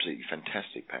 absolutely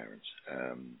fantastic parents,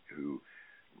 who,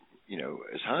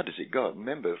 as hard as it got,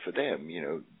 remember for them,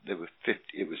 it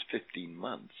was 15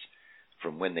 months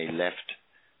from when they left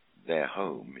their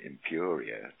home in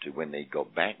Peoria to when they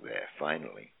got back there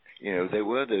finally. There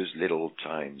were those little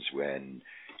times when,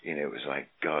 it was like,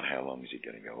 God, how long is it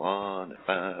going to go on?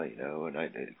 And I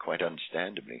quite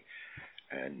understandably.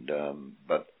 And,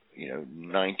 but,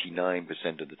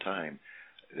 99% of the time,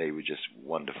 they were just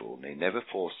wonderful. And they never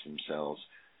forced themselves,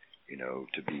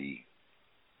 to be,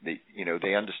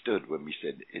 they understood when we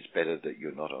said it's better that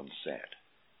you're not on set,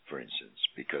 for instance,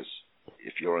 because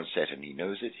if you're on set and he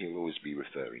knows it, he'll always be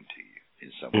referring to you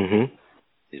in some way. Mm-hmm.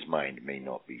 His mind may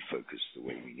not be focused the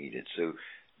way we need it. So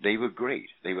they were great.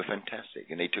 They were fantastic.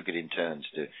 And they took it in turns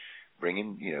to bring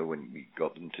in, when we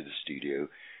got them to the studio,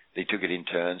 they took it in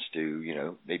turns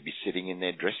to, they'd be sitting in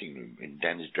their dressing room, in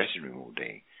Dan's dressing room all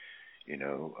day,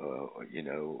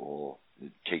 or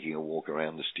taking a walk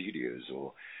around the studios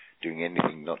or doing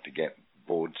anything not to get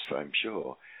bored, I'm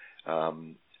sure.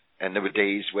 And there were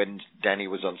days when Danny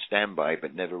was on standby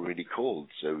but never really called.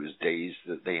 So it was days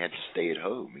that they had to stay at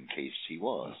home in case he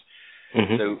was.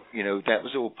 Mm-hmm. So, that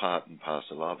was all part and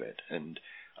parcel of it. And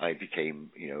I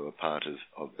became, a part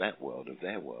of that world, of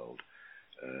their world,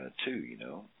 too,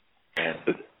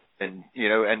 And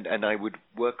I would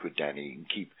work with Danny and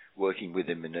keep working with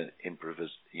him in an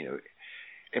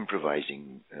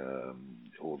improvising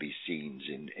all these scenes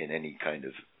in any kind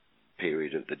of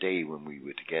period of the day when we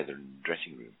were together in the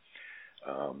dressing room.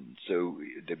 So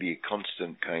there'd be a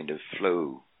constant kind of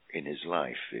flow in his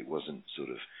life. It wasn't sort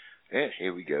of,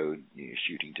 here we go,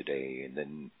 shooting today, and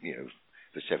then,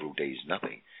 for several days,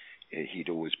 nothing. He'd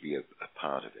always be a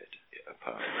part of it,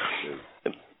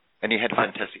 So, and he had a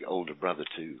fantastic older brother,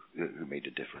 too, who made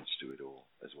a difference to it all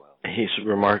as well. He's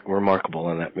remarkable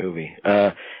in that movie.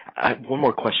 I have one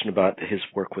more question about his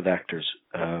work with actors,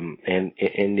 and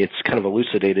it's kind of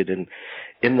elucidated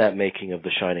in that making of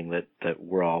The Shining that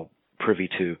we're all privy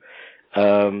to.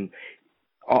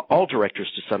 All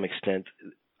directors, to some extent,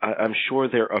 I'm sure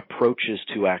their approaches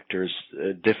to actors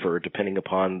differ depending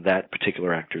upon that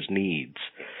particular actor's needs.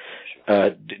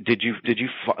 Did you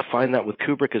find that with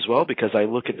Kubrick as well? Because I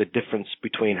look at the difference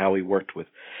between how he worked with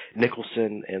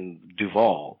Nicholson and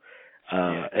Duvall,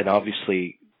 and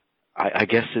obviously, I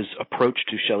guess his approach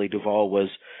to Shelley Duvall was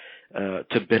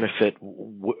to benefit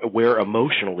where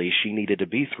emotionally she needed to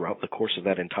be throughout the course of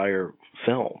that entire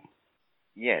film.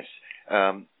 Yes,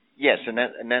 yes,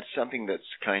 and that's something that's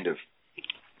kind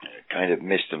of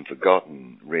missed and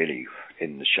forgotten, really,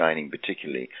 in The Shining,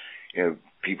 particularly.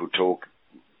 People talk.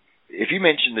 If you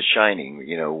mention The Shining,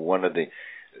 one of the,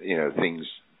 things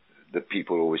that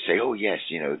people always say, oh yes,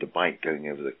 the bike going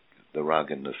over the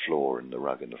rug and the floor and the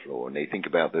rug and the floor, and they think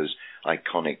about those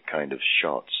iconic kind of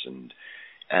shots and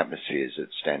atmospheres that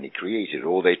Stanley created,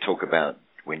 or they talk about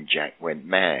when Jack went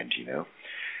mad,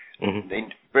 Mm-hmm. They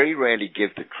very rarely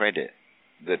give the credit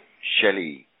that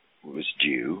Shelley was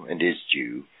due and is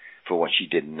due for what she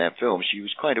did in that film. She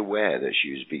was quite aware that she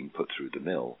was being put through the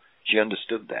mill. She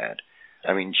understood that.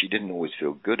 I mean, she didn't always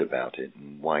feel good about it,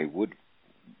 and why would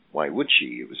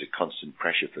she? It was a constant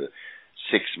pressure for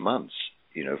 6 months,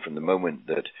 from the moment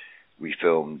that we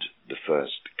filmed the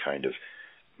first kind of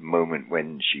moment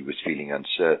when she was feeling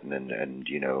uncertain and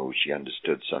she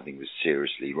understood something was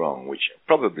seriously wrong, which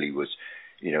probably was,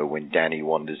 when Danny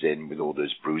wanders in with all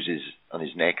those bruises on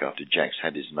his neck after Jack's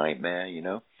had his nightmare,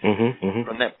 Mm-hmm, mm-hmm.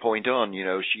 From that point on,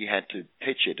 she had to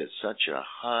pitch it at such a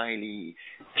highly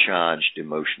charged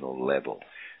emotional level.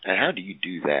 And how do you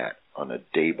do that on a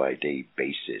day-by-day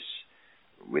basis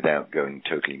without going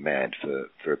totally mad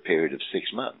for a period of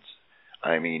 6 months?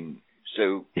 I mean,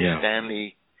 so yeah.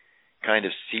 Stanley kind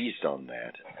of seized on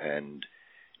that, and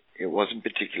it wasn't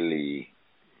particularly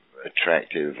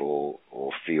attractive or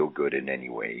feel good in any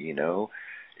way,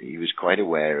 He was quite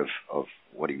aware of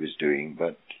what he was doing,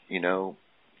 but,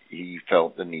 he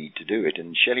felt the need to do it.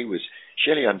 And Shelley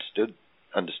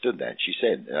understood that. She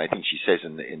said, I think she says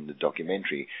in the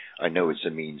documentary, I know it's a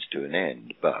means to an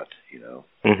end, but,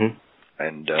 Mm-hmm.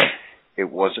 And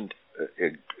it wasn't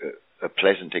a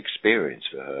pleasant experience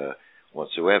for her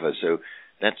whatsoever. So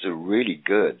that's a really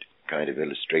good kind of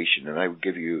illustration. And I would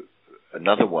give you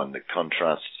another one that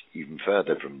contrasts even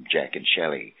further from Jack and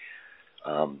Shelley,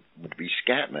 would be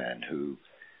Scatman, who,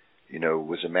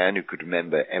 was a man who could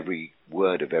remember every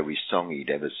word of every song he'd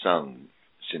ever sung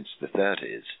since the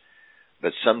 30s,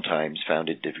 but sometimes found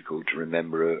it difficult to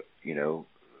remember,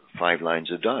 5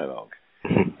 lines of dialogue,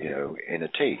 in a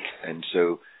take. And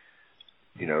so,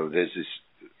 there's this,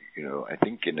 I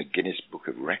think in the Guinness Book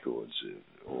of Records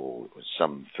or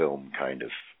some film kind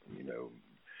of,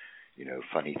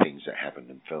 funny things that happen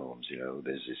in films,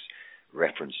 there's this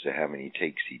reference to how many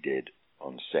takes he did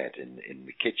on set in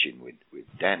the kitchen with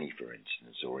Danny, for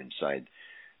instance, or inside,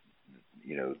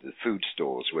 the food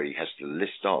stores where he has to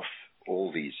list off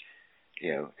all these,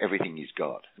 everything he's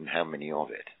got and how many of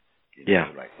it.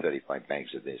 Like 35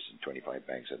 bags of this and 25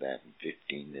 bags of that and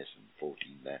 15 this and 14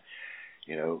 that,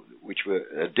 which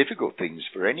were difficult things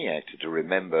for any actor to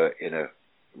remember in a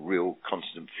real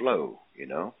constant flow,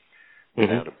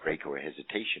 without a break or a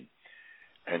hesitation.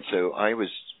 And so I was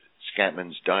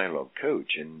Scatman's dialogue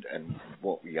coach, and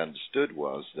what we understood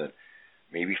was that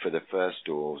maybe for the first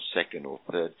or second or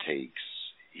third takes,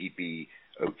 he'd be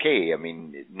okay. I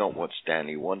mean, not what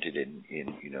Stanley wanted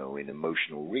in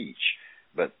emotional reach,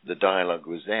 but the dialogue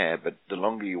was there. But the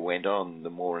longer you went on, the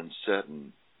more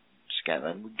uncertain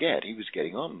Scatman would get. He was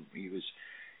getting on. He was,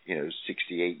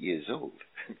 68 years old,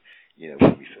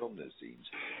 when we filmed those scenes.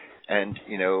 And,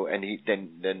 and he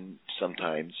then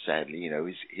sometimes, sadly,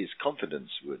 his confidence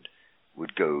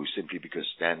would go simply because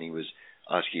Stanley was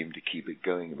asking him to keep it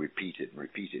going and repeat it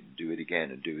and do it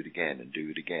again and do it again and do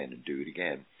it again and do it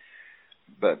again.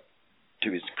 But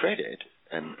to his credit,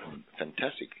 and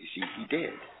fantastic, you see, he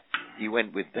did. He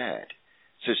went with that.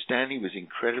 So Stanley was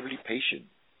incredibly patient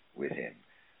with him.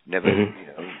 Never,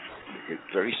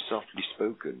 very softly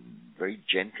spoken, very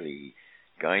gently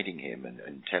guiding him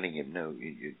and telling him, no,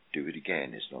 you do it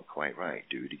again, it's not quite right.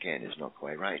 Do it again, it's not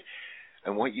quite right.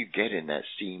 And what you get in that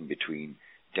scene between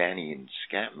Danny and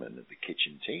Scatman at the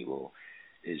kitchen table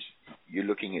is you're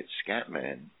looking at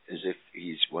Scatman as if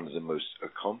he's one of the most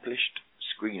accomplished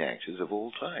screen actors of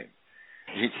all time.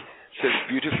 It's so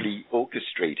beautifully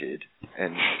orchestrated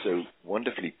and so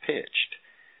wonderfully pitched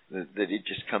that it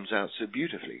just comes out so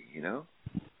beautifully,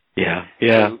 Yeah.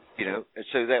 So,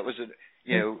 so that was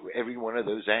every one of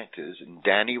those actors, and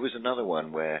Danny was another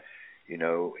one where,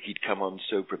 he'd come on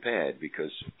so prepared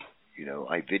because,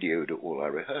 I videoed all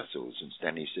our rehearsals, and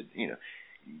Stanley said,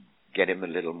 get him a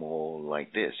little more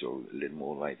like this or a little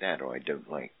more like that, or I don't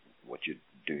like what you're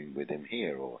doing with him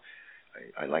here, or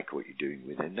I like what you're doing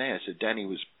with him there. So Danny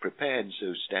was prepared,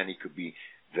 so Stanley could be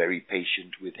very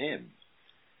patient with him,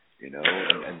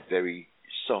 and very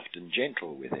soft and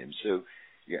gentle with him. So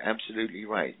you're absolutely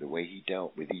right. The way he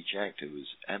dealt with each actor was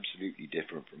absolutely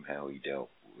different from how he dealt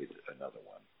with another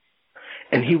one.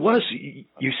 And he was, you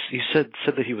said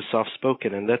that he was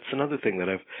soft-spoken, and that's another thing that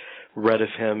I've read of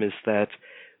him, is that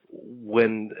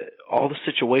when all the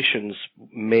situations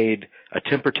made a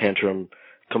temper tantrum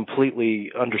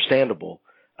completely understandable,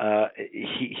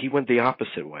 he went the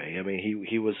opposite way. I mean,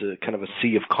 he was a kind of a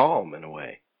sea of calm in a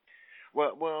way.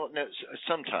 Well, no.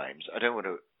 Sometimes I don't want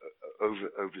to over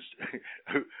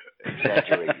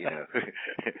exaggerate.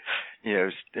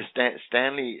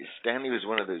 Stanley was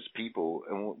one of those people,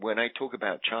 and when I talk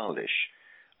about childish,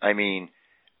 I mean,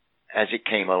 as it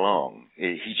came along,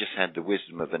 he just had the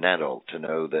wisdom of an adult to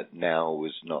know that now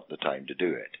was not the time to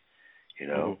do it.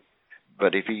 Mm-hmm.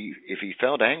 But if he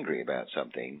felt angry about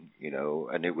something,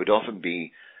 and it would often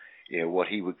be, what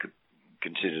he would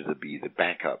consider to be the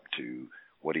backup to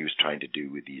what he was trying to do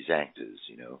with these actors,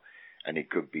 and it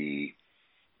could be,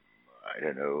 I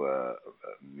don't know, a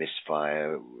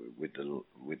misfire with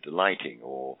the lighting,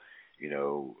 or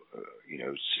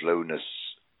slowness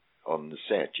on the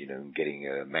set, getting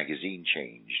a magazine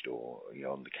changed, or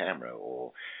on the camera,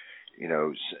 or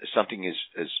something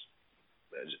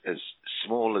as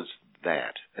small as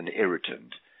that, an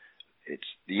irritant.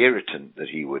 It's the irritant that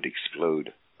he would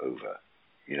explode over,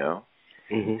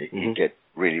 He'd get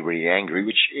really, really angry,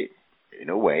 which in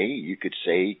a way you could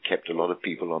say kept a lot of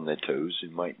people on their toes who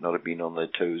might not have been on their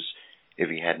toes if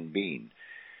he hadn't been.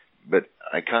 But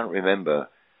I can't remember,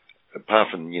 apart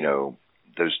from,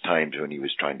 those times when he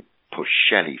was trying to push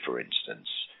Shelley, for instance,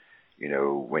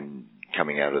 when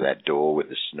coming out of that door with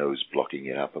the snows blocking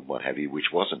it up and what have you,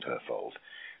 which wasn't her fault,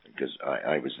 because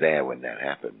I was there when that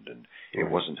happened, and it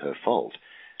wasn't her fault.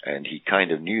 And he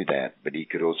kind of knew that, but he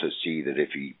could also see that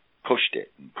if he pushed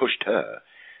it and pushed her,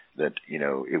 that,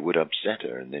 it would upset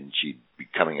her, and then she'd be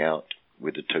coming out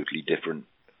with a totally different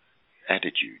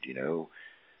attitude,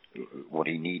 what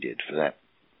he needed for that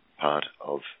part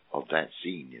of that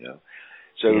scene,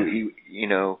 So he,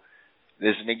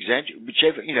 there's an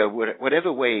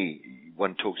whatever way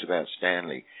one talks about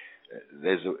Stanley,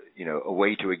 there's a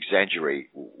way to exaggerate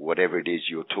whatever it is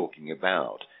you're talking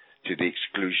about to the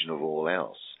exclusion of all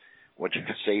else. What you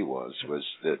could say was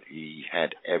that he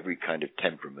had every kind of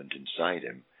temperament inside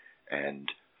him,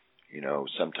 and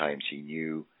sometimes he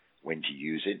knew when to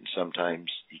use it, and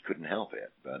sometimes he couldn't help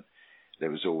it. But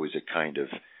there was always a kind of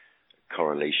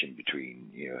correlation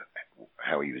between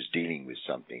how he was dealing with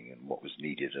something and what was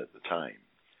needed at the time.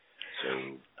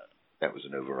 So that was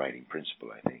an overriding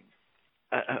principle, I think.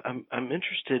 I'm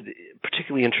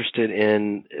particularly interested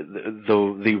in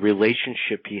the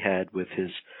relationship he had with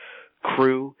his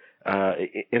crew,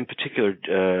 in particular,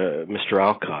 Mr.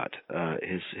 Alcott,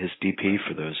 his DP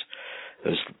for those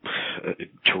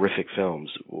terrific films.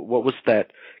 What was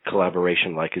that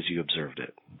collaboration like as you observed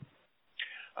it?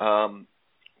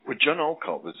 Well, John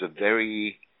Alcott was a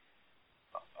very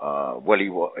he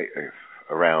was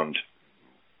around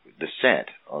the set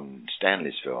on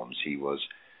Stanley's films. He was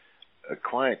a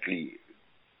quietly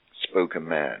spoken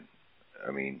man.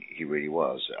 I mean, he really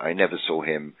was. I never saw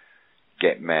him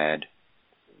get mad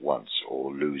once,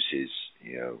 or lose his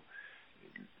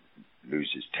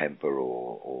temper,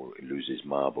 or lose his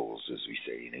marbles, as we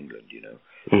say in England.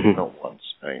 Mm-hmm. Not once.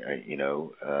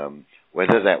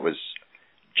 Whether that was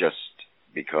just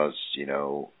because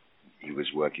he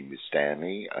was working with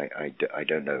Stanley, I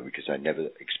don't know, because I never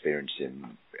experienced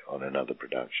him on another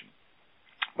production.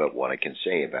 But what I can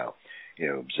say about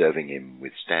observing him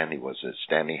with Stanley was that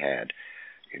Stanley had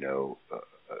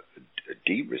a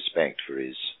deep respect for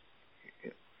his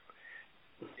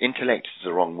intellect. Is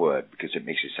the wrong word, because it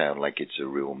makes it sound like it's a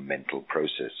real mental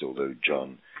process, although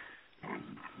John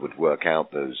would work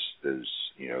out those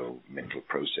mental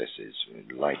processes.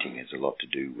 Lighting has a lot to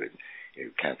do with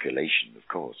calculation, of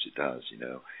course it does,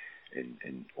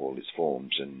 in all its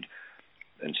forms, and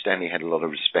Stanley had a lot of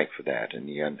respect for that, and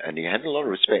he had a lot of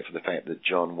respect for the fact that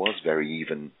John was very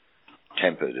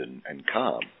even-tempered and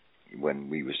calm when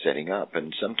we were setting up,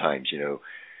 and sometimes,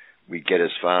 we'd get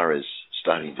as far as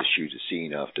starting to shoot a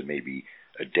scene after maybe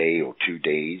a day or 2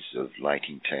 days of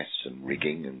lighting tests and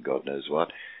rigging and God knows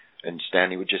what, and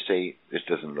Stanley would just say, "This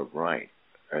doesn't look right,"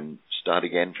 and start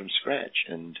again from scratch,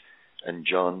 and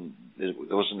John, there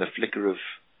wasn't a flicker of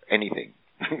anything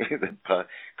that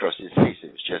crossed his face.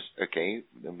 It was just, okay,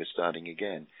 then we're starting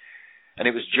again. And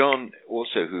it was John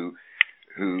also who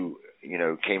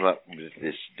came up with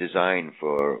this design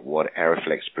for what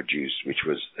Arriflex produced, which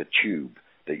was a tube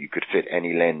that you could fit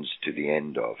any lens to the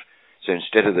end of. So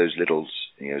instead of those little,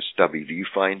 stubby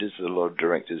viewfinders that a lot of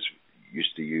directors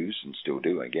used to use and still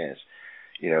do, I guess,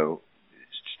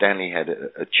 Stanley had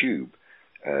a tube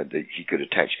that he could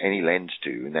attach any lens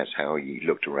to, and that's how he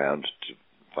looked around to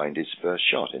find his first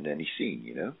shot in any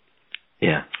scene,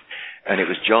 Yeah. And it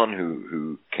was John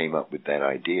who came up with that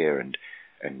idea and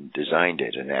designed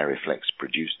it, and Arriflex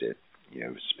produced it,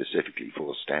 specifically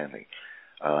for Stanley.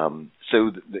 John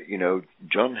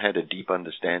had a deep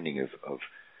understanding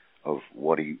of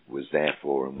what he was there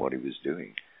for and what he was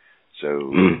doing.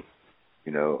 So,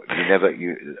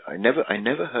 I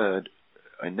never heard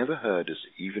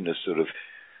even a sort of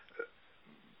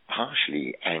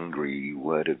partially angry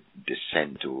word of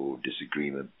dissent or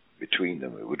disagreement between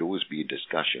them. It would always be a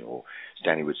discussion, or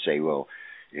Stanley would say, well,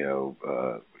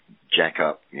 jack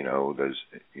up,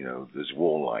 those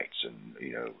wall lights, and,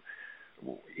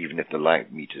 even if the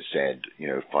light meter said,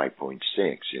 5.6,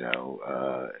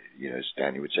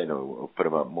 Stanley would say, no, we'll put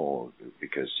them up more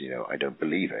because, I don't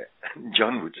believe it.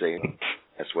 John would say,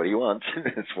 that's what he wants.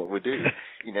 That's what we'll do.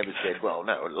 He never said, well,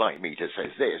 no, light meter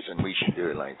says this and we should do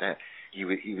it like that. He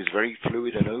was very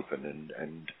fluid and open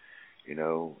and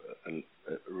a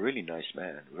really nice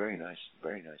man. Very nice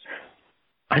man.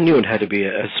 I knew it had to be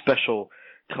a special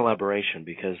collaboration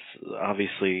because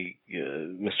obviously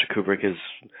Mr. Kubrick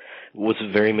was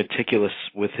very meticulous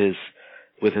with his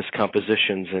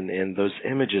compositions, and those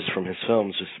images from his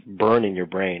films just burn in your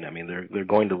brain. I mean, they're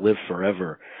going to live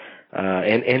forever.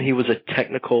 And he was a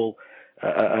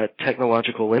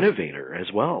technological innovator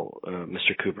as well.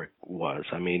 Mr. Kubrick was.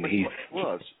 I mean, he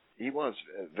was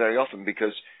very often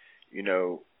because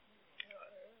you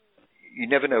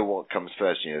never know what comes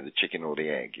first. The chicken or the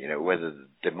egg. Whether the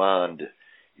demand.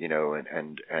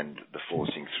 And the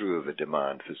forcing through of a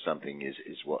demand for something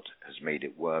is what has made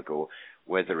it work, or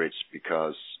whether it's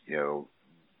because,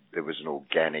 there was an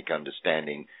organic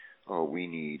understanding, we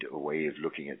need a way of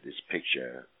looking at this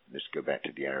picture. Let's go back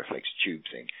to the Arriflex tube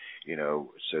thing,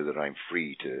 so that I'm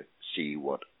free to see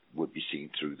what would be seen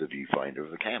through the viewfinder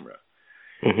of the camera.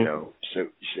 Mm-hmm. So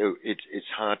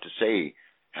it's hard to say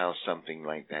how something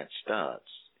like that starts.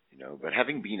 But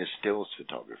having been a stills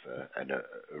photographer and a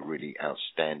really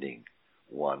outstanding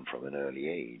one from an early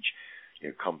age,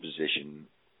 composition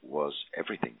was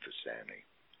everything for Stanley.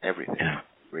 Everything. Yeah.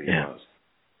 Really was.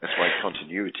 That's why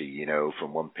continuity,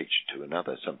 from one picture to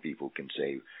another, some people can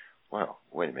say, well,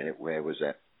 wait a minute, where was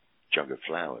that jug of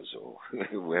flowers? Or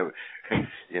where,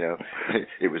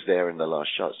 it was there in the last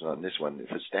shots, not in this one.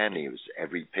 For Stanley, it was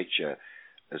every picture,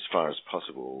 as far as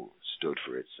possible, stood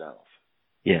for itself.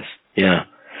 Yes. Yeah.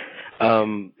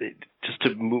 Just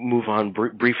to move on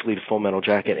briefly to Full Metal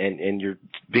Jacket, and you're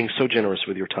being so generous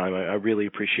with your time. I really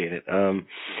appreciate it.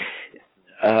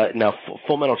 Now,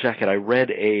 Full Metal Jacket, I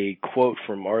read a quote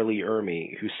from Arlie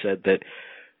Ermey, who said that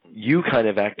you kind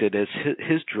of acted as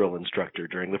his drill instructor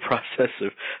during the process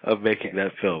of making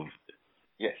that film.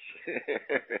 Yes.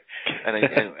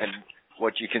 and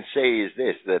what you can say is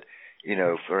this, that,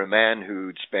 for a man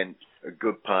who'd spent a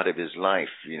good part of his life,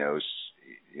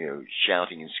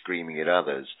 shouting and screaming at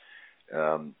others,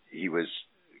 he was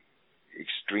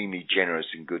extremely generous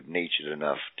and good-natured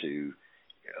enough to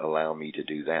allow me to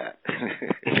do that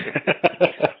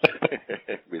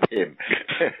with him.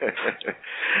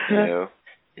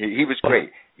 He was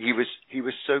great. He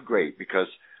was so great because,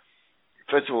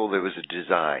 first of all, there was a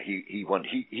desire. He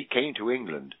came to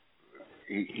England.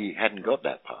 He hadn't got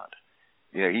that part.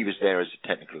 He was there as a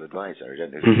technical advisor. I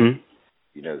don't know if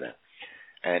you know that.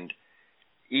 And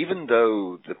even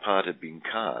though the part had been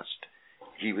cast,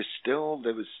 there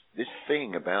was this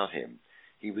thing about him.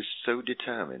 He was so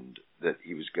determined that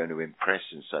he was going to impress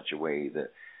in such a way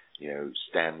that,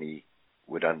 Stanley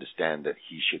would understand that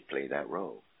he should play that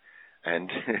role.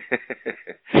 And,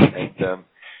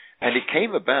 and it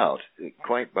came about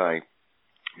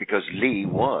because Lee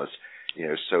was,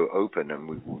 so open,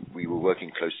 and we were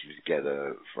working closely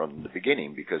together from the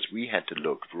beginning because we had to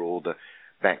look for all the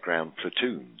background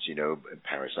platoons, in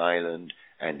Paris Island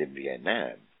and in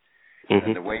Vietnam. Mm-hmm.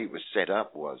 And the way it was set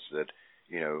up was that,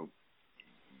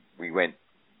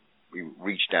 we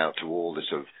reached out to all the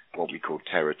sort of what we call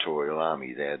territorial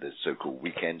army there, the so-called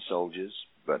weekend soldiers,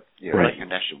 but, right. Like your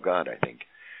National Guard, I think.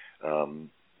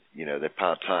 They're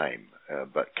part-time,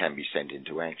 but can be sent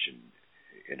into action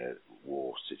in a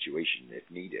war situation if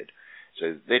needed.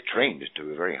 So they're trained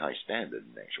to a very high standard,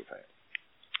 in actual fact.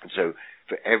 And so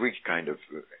for every kind of,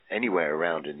 anywhere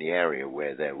around in the area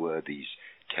where there were these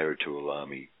territorial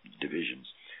army divisions,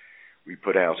 we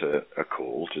put out a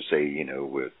call to say,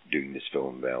 we're doing this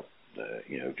film about,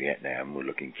 Vietnam. We're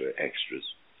looking for extras,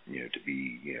 to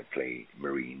be, play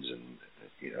Marines and,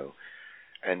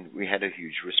 And we had a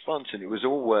huge response, and it was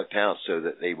all worked out so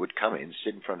that they would come in,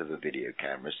 sit in front of a video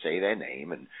camera, say their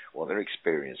name and what their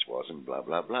experience was, and blah,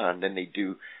 blah, blah. And then they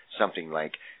do something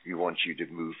like, we want you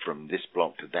to move from this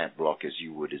block to that block as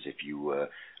you would as if you were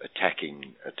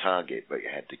attacking a target, but you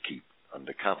had to keep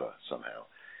undercover somehow.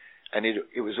 And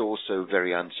it was also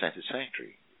very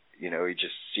unsatisfactory. You know, it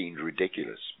just seemed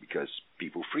ridiculous because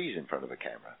people freeze in front of a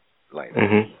camera like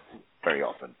that very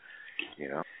often, you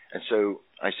know. And so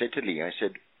I said to Lee, I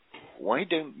said, why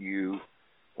don't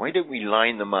we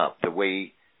line them up the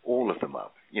way, all of them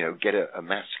up, you know, get a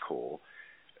mass call,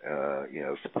 you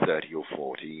know, 30 or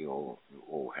 40 or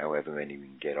however many we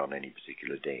can get on any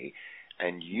particular day.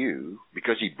 And you,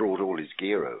 because he brought all his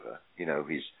gear over, you know,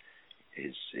 his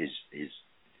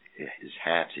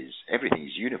hat, his everything,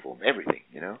 his uniform, everything,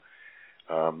 you know.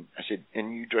 I said,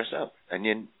 and you dress up, and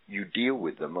then you deal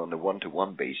with them on a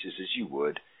one-to-one basis as you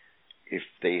would if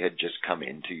they had just come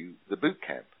into the boot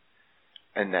camp.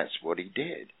 And that's what he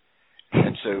did.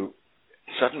 And so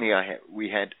suddenly I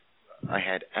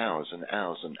had hours and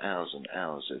hours and hours and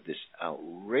hours of this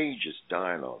outrageous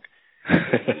dialogue,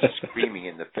 screaming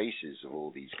in the faces of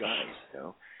all these guys, you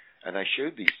know. And I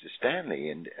showed these to Stanley,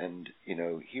 and you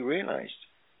know, he realized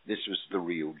this was the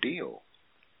real deal.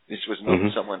 This was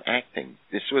not someone acting.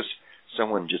 This was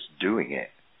someone just doing it,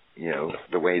 you know,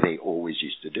 the way they always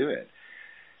used to do it.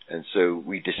 And so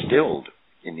we distilled,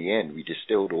 in the end,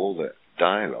 all the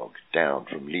dialogue down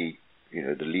from Lee, you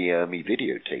know, the Lee Ermey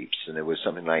videotapes, and there was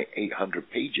something like 800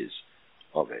 pages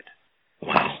of it.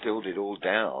 Wow. We distilled it all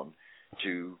down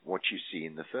to what you see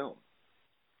in the film.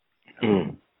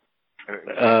 You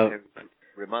know?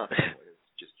 Remarkable.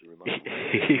 Just a remarkable.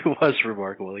 He was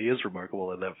remarkable. He is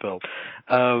remarkable in that film.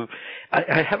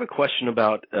 I have a question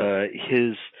about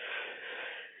his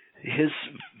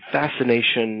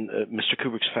fascination, Mr.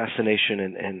 Kubrick's fascination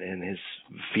and his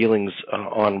feelings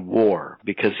on war,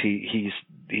 because he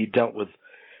dealt with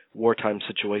wartime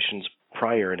situations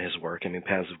prior in his work. I mean,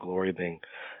 Paths of Glory being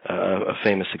a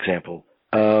famous example.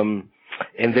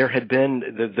 And there had been,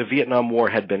 the Vietnam War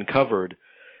had been covered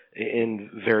in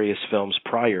various films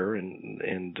prior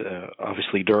and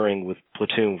obviously during with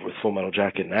Platoon, with Full Metal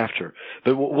Jacket, and after.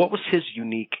 But what was his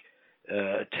unique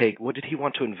take? What did he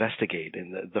want to investigate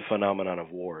in the phenomenon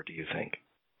of war, do you think?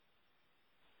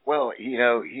 Well, you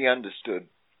know, he understood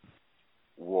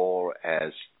war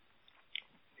as,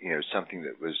 you know, something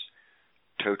that was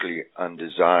totally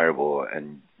undesirable,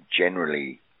 and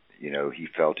generally, you know, he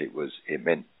felt it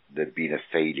meant there'd been a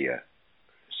failure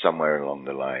somewhere along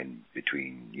the line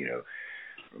between, you know,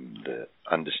 from the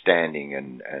understanding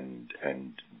and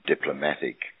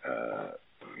diplomatic,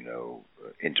 you know,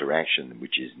 interaction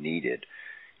which is needed,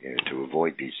 you know, to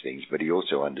avoid these things. But he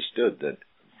also understood that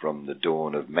from the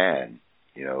dawn of man,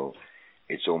 you know,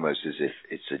 it's almost as if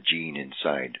it's a gene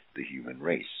inside the human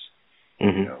race.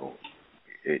 You know,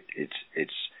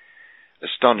 it's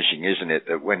astonishing, isn't it,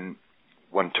 that when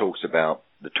one talks about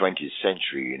the 20th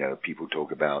century, you know, people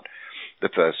talk about the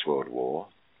First World War,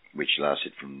 which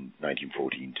lasted from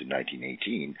 1914 to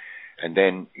 1918, and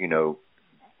then, you know,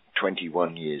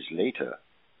 21 years later,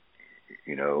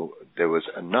 you know, there was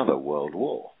another World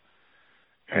War.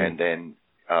 And then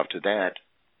after that,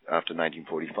 after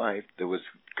 1945, there was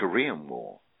Korean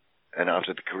War. And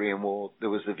after the Korean War, there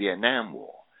was the Vietnam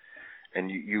War. And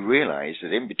you realize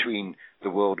that in between the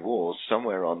world wars,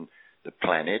 somewhere on the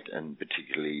planet, and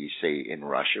particularly, say, in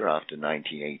Russia after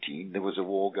 1918, there was a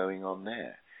war going on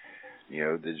there. You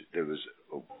know, there was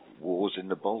wars in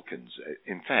the Balkans.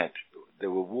 In fact, there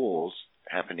were wars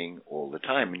happening all the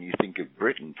time. And you think of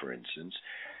Britain, for instance,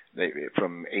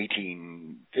 from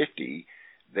 1850,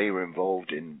 they were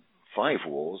involved in 5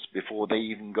 wars before they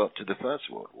even got to the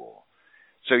First World War.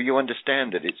 So you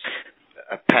understand that it's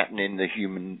a pattern in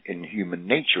human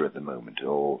nature at the moment,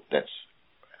 or that's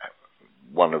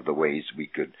one of the ways we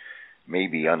could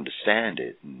maybe understand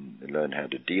it and learn how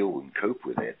to deal and cope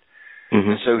with it.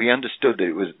 And so he understood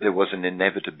that there was an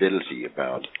inevitability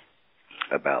about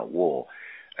war,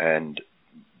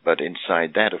 but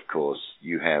inside that, of course,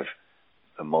 you have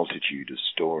a multitude of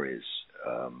stories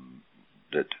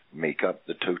that make up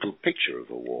the total picture of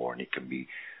a war, and it can be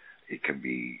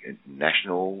a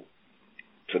national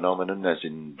phenomenon, as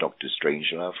in Dr.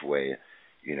 Strangelove, where,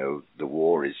 you know, the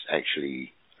war is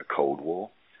actually a Cold War,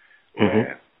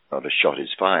 where not a shot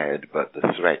is fired, but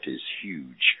the threat is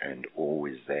huge and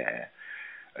always there.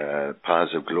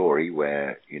 Paths of Glory,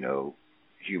 where, you know,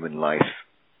 human life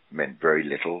meant very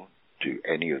little to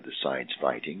any of the sides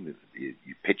fighting.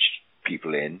 You pitched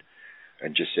people in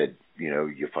and just said, you know,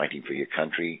 you're fighting for your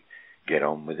country, get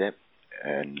on with it.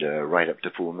 And right up to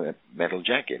Full Metal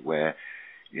Jacket, where,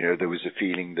 you know, there was a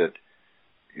feeling that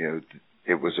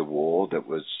it was a war that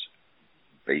was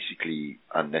basically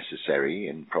unnecessary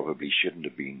and probably shouldn't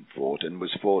have been fought, and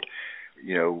was fought,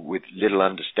 with little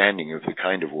understanding of the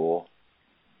kind of war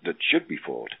that should be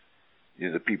fought.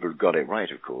 The people who got it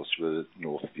right, of course, were the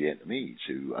North Vietnamese,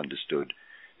 who understood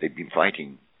they'd been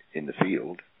fighting in the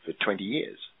field for 20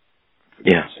 years, for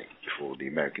God's sake, before the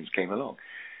Americans came along.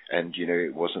 And,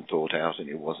 it wasn't thought out, and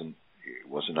it wasn't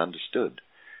understood.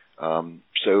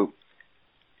 So,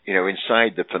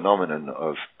 inside the phenomenon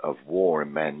of war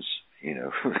and man's,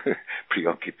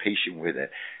 preoccupation with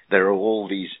it, there are all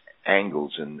these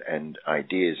angles and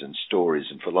ideas and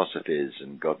stories and philosophies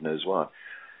and God knows what.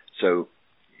 So,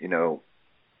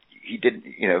 he didn't,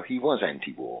 he was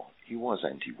anti-war. He was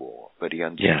anti-war, but he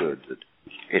understood that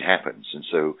it happens. And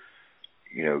so,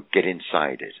 get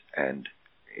inside it and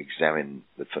examine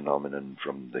the phenomenon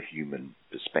from the human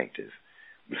perspective,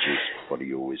 which is what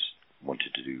he always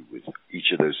wanted to do with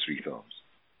each of those three films.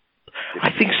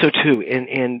 I think so too,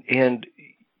 and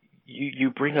you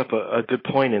bring up a good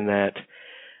point in that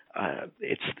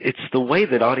it's the way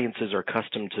that audiences are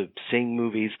accustomed to seeing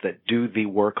movies that do the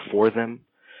work for them.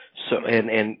 So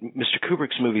and Mr.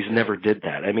 Kubrick's movies never did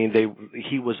that. I mean,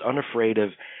 he was unafraid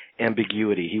of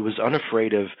ambiguity. He was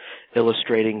unafraid of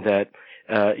illustrating that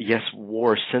yes,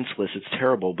 war is senseless, it's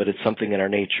terrible, but it's something in our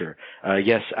nature.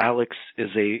 Yes, Alex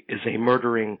is a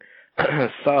murdering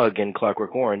thug in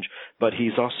Clockwork Orange, but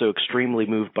he's also extremely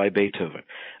moved by Beethoven.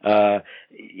 Talk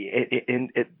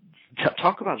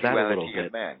about that a little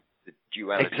bit. Man. The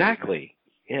duality. Exactly.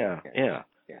 Yeah.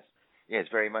 Yes,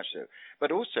 very much so.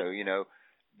 But also,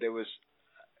 there was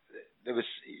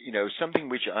something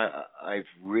which I've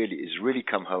really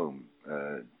come home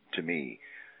to me,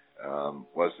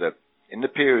 was that in the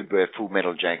period where Full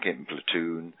Metal Jacket and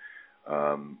Platoon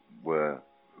were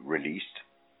released,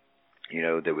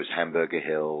 there was Hamburger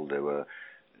Hill, there were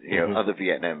other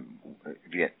Vietnam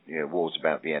wars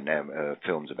about Vietnam,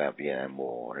 films about Vietnam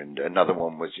War, and another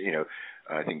one was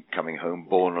I think Coming Home,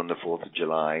 Born on the 4th of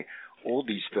July. All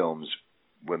these films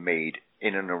were made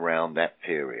in and around that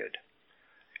period.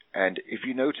 And if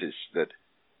you notice that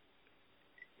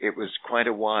it was quite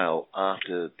a while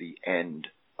after the end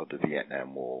of the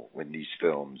Vietnam War when these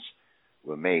films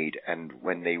were made, and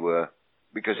when they were,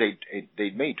 because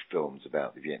they'd made films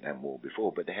about the Vietnam War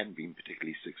before, but they hadn't been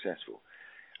particularly successful.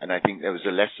 And I think there was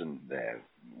a lesson there,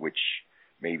 which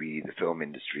maybe the film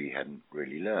industry hadn't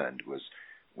really learned, was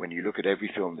when you look at every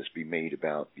film that's been made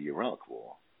about the Iraq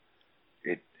War,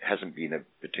 it hasn't been a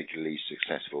particularly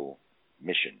successful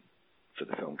mission for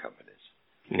the film companies.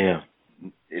 Yeah.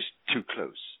 It's too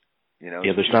close.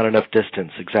 Yeah, there's not enough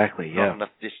distance. Exactly. Yeah. Not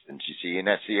enough distance, you see, and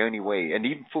that's the only way. And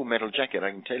even Full Metal Jacket,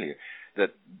 I can tell you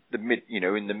that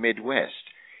in the Midwest,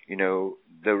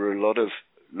 there were a lot of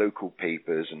local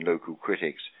papers and local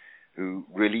critics who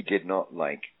really did not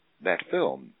like that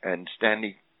film, and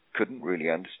Stanley couldn't really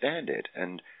understand it.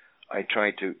 And I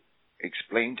tried to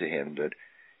explain to him that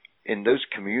in those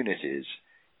communities,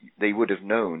 they would have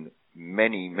known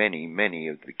many, many, many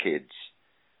of the kids,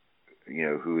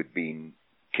 who had been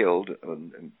killed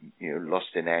and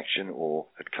lost in action or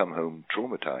had come home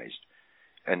traumatized,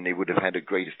 and they would have had a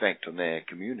great effect on their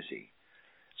community.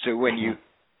 So when you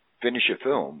finish a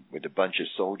film with a bunch of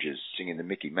soldiers singing the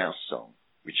Mickey Mouse song,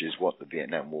 which is what the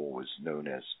Vietnam War was known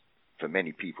as for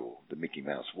many people, the Mickey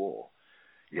Mouse War,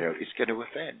 it's going to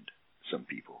offend some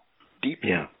people deeply.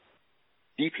 Yeah.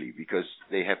 Deeply, because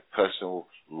they have personal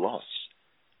loss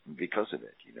because of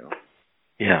it,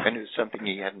 Yeah. And it was something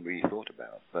he hadn't really thought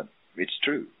about, but it's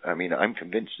true. I mean, I'm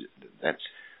convinced that that's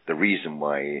the reason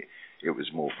why it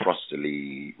was more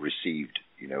frostily received,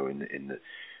 in the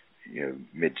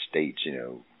mid-states,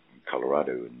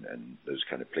 Colorado and those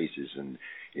kind of places, and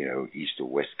East or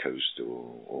West Coast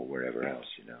or wherever else,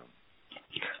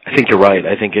 I think you're right.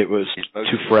 I think it was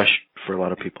too fresh for a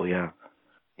lot of people. Yeah.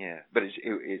 Yeah, but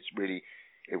it's really,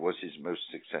 it was his most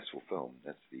successful film.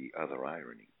 That's the other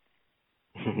irony.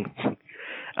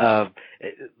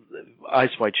 Eyes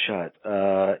Wide Shut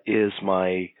is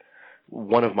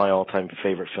one of my all-time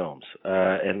favorite films,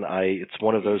 and it's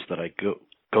one of those that I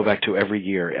go back to every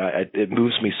year. It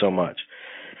moves me so much.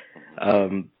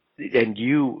 And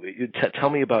you tell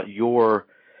me about your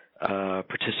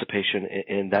participation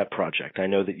in that project. I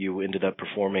know that you ended up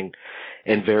performing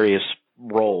in various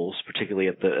roles, particularly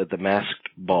at the masked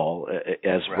ball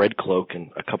as Right. Red Cloak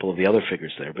and a couple of the other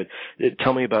figures there. But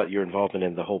tell me about your involvement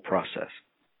in the whole process.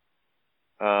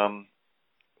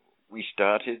 We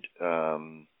started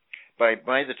by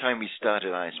the time we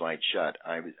started Eyes Wide Shut,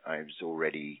 I was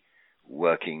already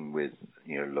working with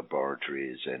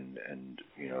laboratories and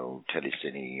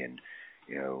telecine and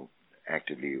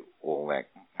actively all that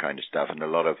kind of stuff, and a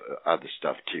lot of other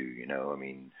stuff too. I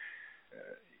mean,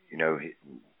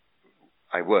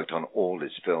 I worked on all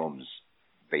his films,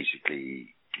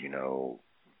 basically.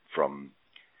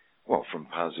 From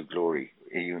Powers of Glory,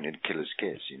 even in Killer's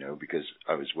Kiss. Because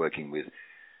I was working with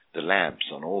the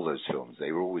labs on all those films.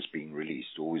 They were always being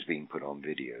released, always being put on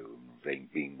video,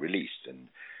 being released, and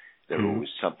there were always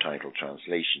subtitle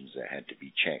translations that had to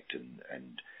be checked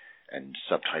and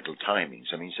subtitle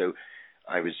timings. I mean, so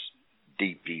I was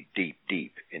deep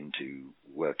into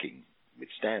working with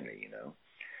Stanley,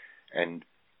 And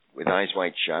with Eyes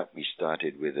Wide Shut, we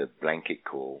started with a blanket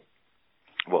call.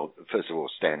 Well, first of all,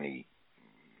 Stanley,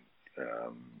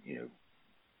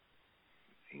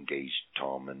 engaged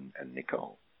Tom and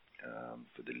Nicole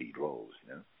for the lead roles,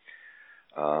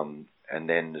 and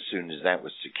then as soon as that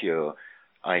was secure,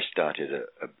 I started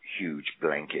a huge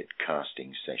blanket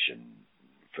casting session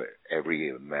for every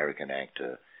American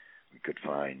actor we could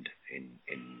find in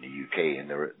the UK, and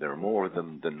there are more of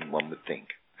them than one would think.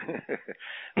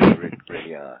 There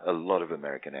really are a lot of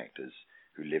American actors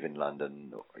who live in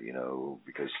London,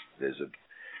 because there's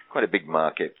quite a big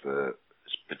market for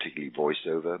particularly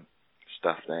voiceover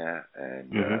stuff there,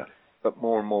 and but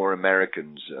more and more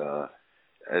Americans,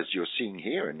 as you're seeing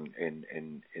here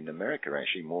in America,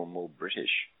 actually more and more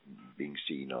British being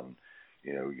seen on,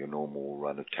 your normal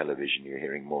run of television. You're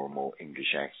hearing more and more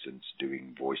English accents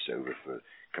doing voiceover for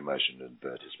commercial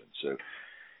advertisements. So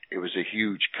it was a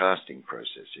huge casting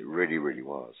process. It really, really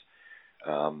was.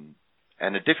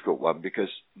 And a difficult one,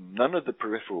 because none of the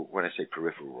peripheral, when I say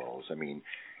peripheral roles, I mean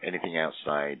anything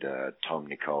outside Tom,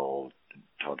 Nicole,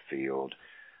 Todd Field,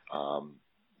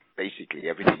 basically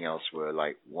everything else were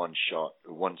like one shot,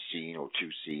 one scene or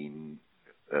two scene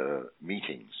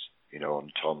meetings,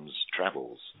 on Tom's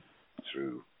travels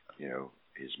through,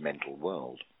 his mental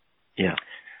world. Yeah.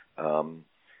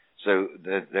 So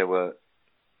there were,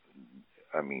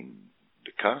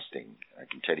 the casting, I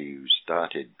can tell you,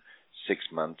 started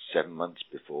 6 months, 7 months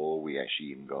before we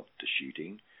actually even got to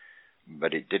shooting.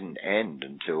 But it didn't end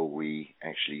until we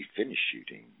actually finished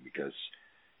shooting, because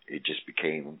it just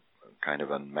became kind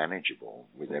of unmanageable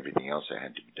with everything else that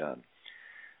had to be done.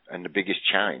 And the biggest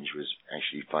challenge was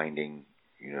actually finding,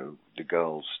 the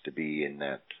girls to be in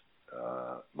that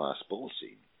masked ball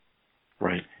scene.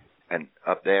 Right. And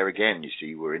up there again, you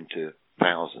see, we're into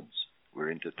thousands.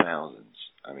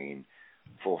 I mean,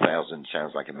 4,000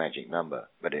 sounds like a magic number,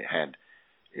 but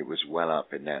it was well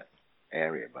up in that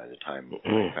area by the time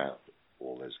I found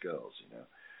all those girls,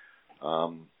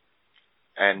 and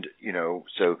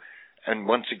and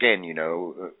once again,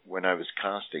 when I was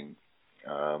casting,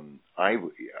 I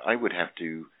would have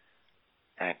to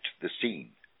act the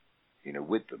scene,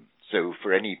 with them. So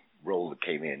for any role that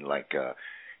came in, like the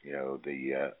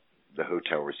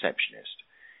hotel receptionist,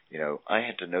 I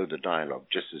had to know the dialogue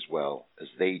just as well as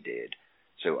they did,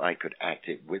 so I could act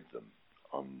it with them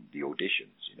on the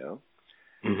auditions,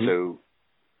 So,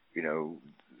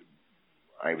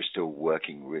 I was still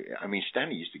working.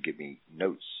 Stanley used to give me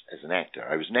notes as an actor.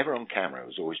 I was never on camera. I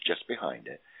was always just behind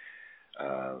it,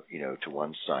 to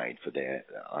one side for their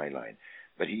eye line.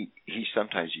 But he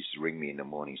sometimes used to ring me in the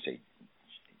morning and say,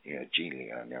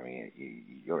 Gene,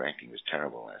 your acting was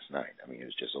terrible last night. It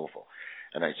was just awful.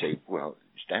 And I'd say, well,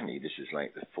 Stanley, this is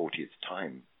like the 40th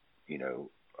time,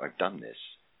 I've done this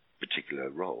particular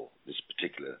role, this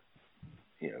particular,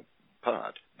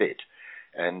 bit.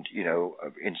 And,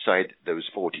 inside those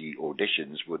 40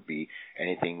 auditions would be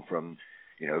anything from,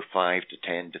 5 to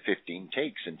 10 to 15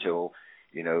 takes until,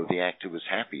 the actor was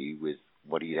happy with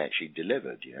what he'd actually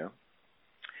delivered,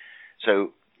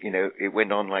 So, it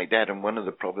went on like that. And one of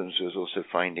the problems was also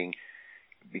finding,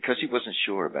 because he wasn't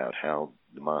sure about how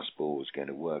the masked ball was going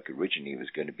to work, originally it was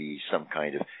going to be some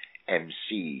kind of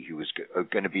MC who was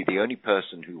going to be the only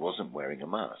person who wasn't wearing a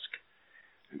mask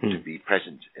to be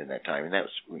present in that time. And that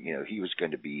was, he was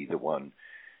going to be the one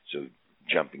sort of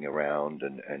jumping around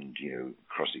and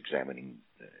cross-examining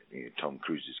Tom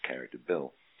Cruise's character,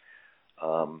 Bill.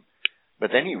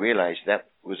 But then he realized that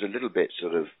was a little bit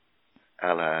sort of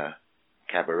a la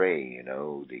Cabaret,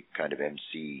 the kind of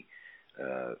MC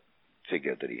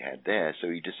figure that he had there. So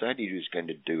he decided he was going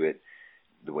to do it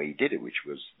the way he did it, which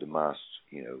was the masked,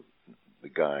 the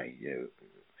guy,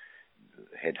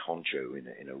 head honcho in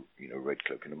a red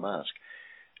cloak and a mask.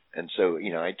 And so,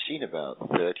 I'd seen about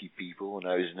 30 people, and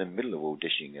I was in the middle of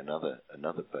auditioning another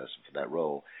person for that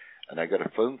role, and I got a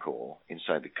phone call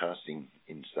inside the casting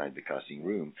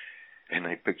room, and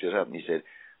I picked it up, and he said,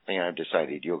 I've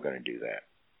decided you're going to do that.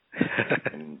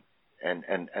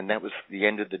 and that was the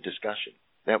end of the discussion.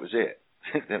 That was it.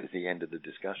 That was the end of the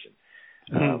discussion.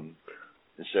 And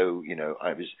so,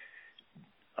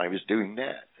 I was doing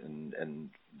that, and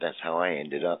that's how I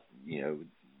ended up,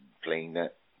 playing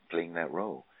that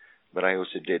role. But I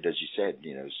also did, as you said,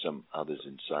 some others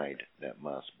inside that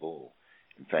masked ball.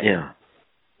 In fact,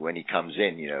 when he comes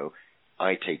in,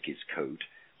 I take his coat,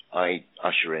 I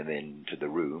usher him into the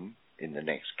room in the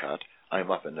next cut.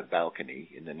 I'm up in the balcony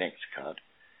in the next cut,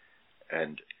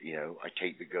 and I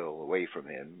take the girl away from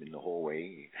him in the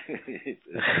hallway, 2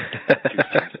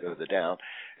 steps further down,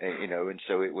 and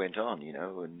so it went on,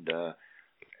 and I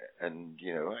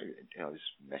was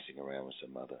messing around with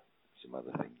some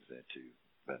other things there too.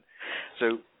 But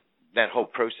so that whole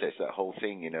process, that whole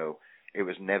thing, it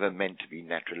was never meant to be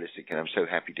naturalistic, and I'm so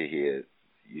happy to hear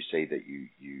you say that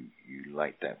you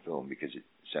liked that film, because it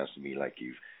sounds to me like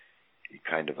you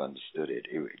kind of understood it.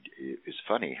 It's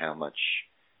funny how much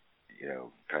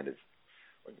kind of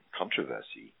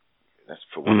controversy, that's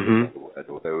for one of the word,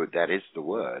 although that is the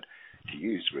word to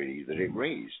use really, that it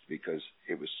raised, because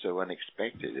it was so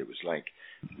unexpected. It was like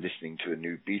listening to a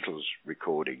new Beatles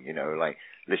recording, like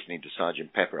listening to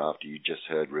Sgt. Pepper after you just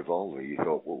heard Revolver. You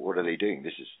thought, well, what are they doing?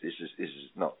 This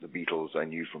is not the Beatles I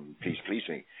knew from Please Please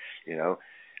Me.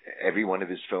 Every one of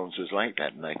his films was like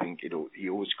that, and I think he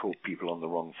always caught people on the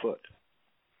wrong foot.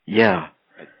 Yeah.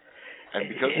 And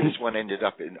because this one ended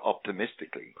up in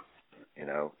optimistically,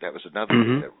 that was another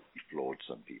thing that really floored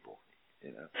some people,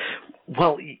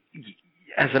 Well,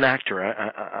 as an actor,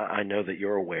 I know that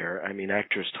you're aware. I mean,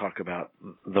 actors talk about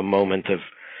the moment of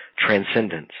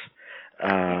transcendence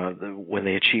when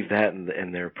they achieve that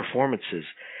in their performances.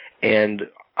 And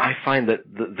I find that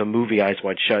the movie Eyes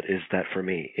Wide Shut is that for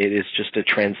me. It is just a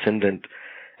transcendent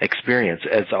experience,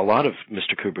 as a lot of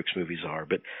Mr. Kubrick's movies are,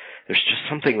 but there's just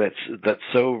something that's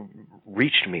so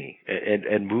reached me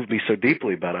and moved me so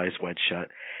deeply about Eyes Wide Shut.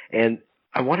 And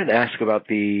I wanted to ask about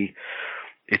it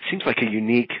seems like a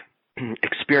unique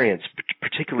experience,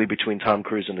 particularly between Tom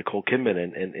Cruise and Nicole Kidman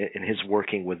and his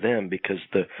working with them, because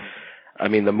the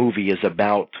movie is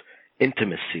about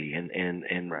intimacy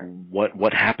and right.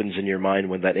 what happens in your mind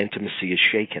when that intimacy is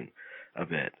shaken a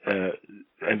bit.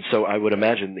 And so I would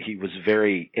imagine that he was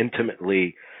very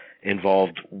intimately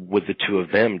involved with the two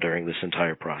of them during this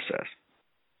entire process.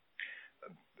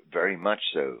 Very much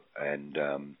so. And,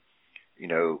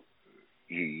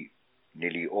 he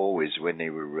nearly always, when they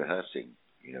were rehearsing,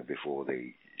 before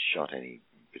they shot any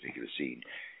particular scene,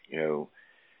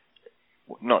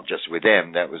 not just with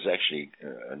them, that was actually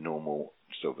a normal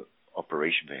sort of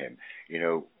operation for him,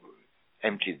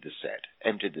 emptied the set,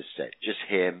 just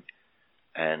him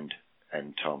and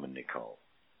Tom and Nicole.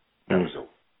 That was all,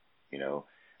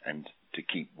 and to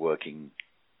keep working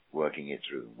it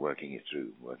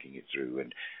through.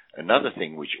 And another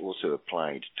thing which also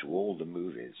applied to all the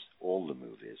movies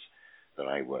that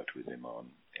I worked with him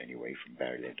on, anyway, from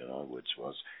Barry Lyndon onwards,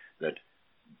 was that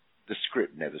the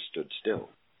script never stood still.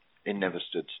 It never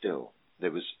stood still.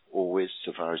 There was always,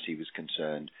 so far as he was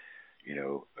concerned,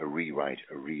 a rewrite.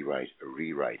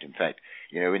 In fact,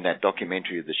 in that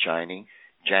documentary of The Shining,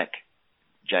 Jack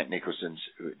Nicholson's,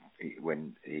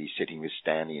 when he's sitting with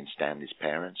Stanley and Stanley's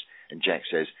parents, and Jack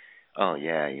says, oh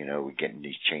yeah, we're getting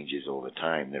these changes all the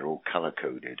time. They're all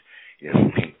color-coded,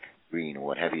 pink, green, or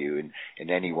what have you. And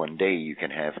any one day you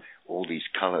can have all these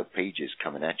color pages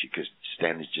coming at you because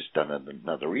Stanley's just done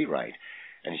another rewrite.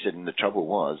 And he said, and the trouble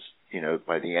was,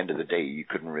 by the end of the day, you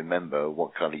couldn't remember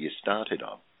what color you started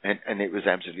on. And it was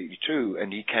absolutely true.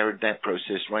 And he carried that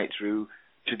process right through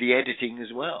to the editing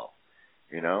as well.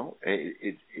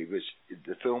 It was,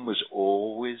 the film was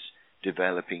always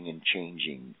developing and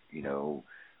changing,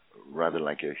 rather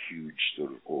like a huge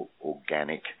sort of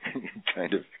organic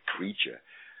kind of creature.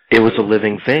 It was a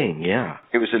living thing, yeah.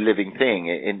 It was a living thing.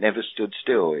 It never stood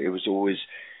still. It was always,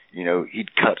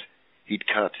 he'd cut.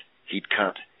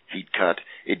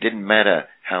 It didn't matter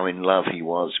how in love he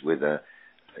was with a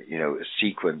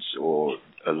sequence or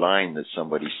a line that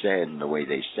somebody said and the way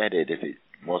they said it. If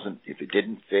it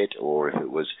didn't fit, or if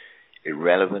it was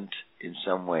irrelevant in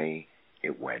some way,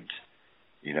 it went.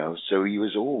 So he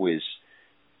was always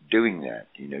doing that,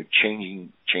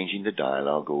 changing the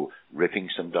dialogue, or ripping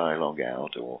some dialogue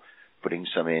out, or putting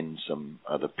some in some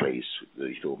other place that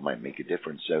he thought might make a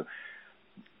difference. So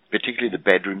particularly the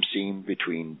bedroom scene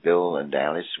between Bill and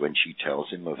Alice, when she tells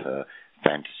him of her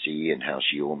fantasy and how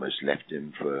she almost left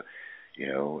him for,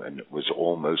 and was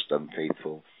almost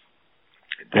unfaithful.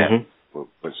 That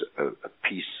was a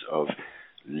piece of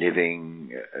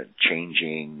living,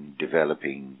 changing,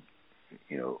 developing,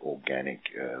 organic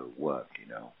work,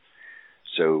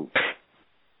 So,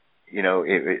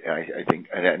 I think,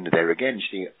 and there again, you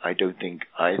see, I don't think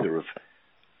either of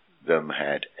them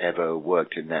had ever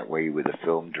worked in that way with a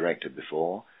film director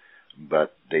before.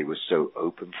 but they were so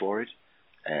open for it,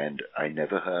 and I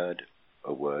never heard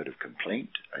a word of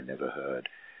complaint. I never heard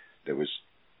there was,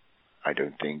 I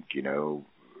don't think,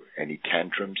 any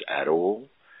tantrums at all.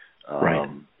 Right.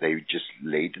 They just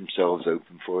laid themselves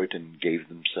open for it and gave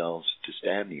themselves to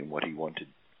Stanley and what he wanted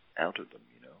out of them,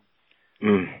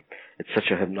 It's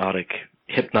such a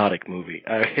hypnotic movie.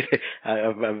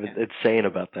 I'm insane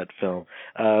about that film.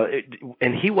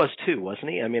 And he was too,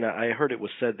 wasn't he? I mean, I heard it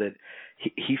was said that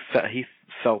he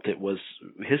felt it was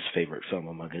his favorite film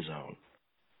among his own.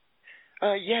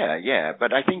 Yeah.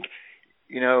 But I think,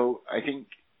 I think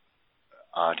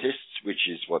artists, which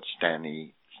is what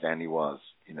Stanley was,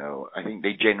 I think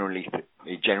they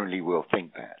generally will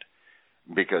think that,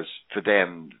 because for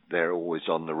them, they're always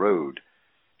on the road,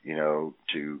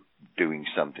 to doing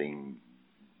something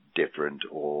different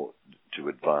or to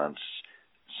advance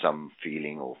some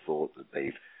feeling or thought that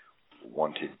they've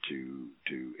wanted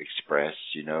to express,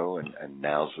 and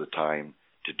now's the time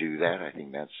to do that. I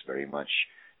think that's very much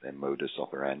their modus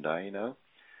operandi,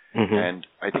 Mm-hmm. And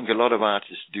I think a lot of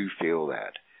artists do feel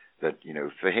that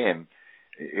for him,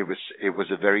 it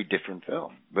was a very different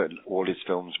film, but all his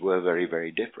films were very,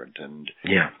 very different. And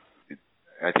yeah,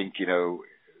 I think,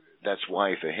 that's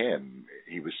why for him,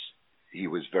 he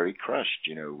was very crushed,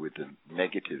 with the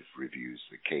negative reviews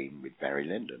that came with Barry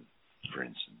Lyndon, for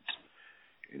instance.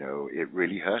 It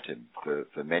really hurt him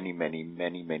for many, many,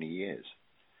 many, many years.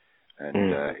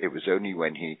 And it was only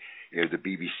when the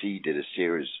BBC did a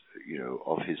series,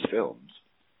 of his films,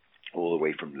 all the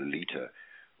way from Lolita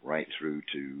right through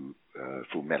to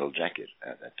Full Metal Jacket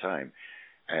at that time.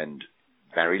 And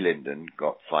Barry Lyndon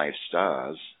got 5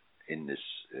 stars in this,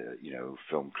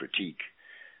 film critique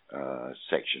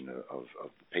section of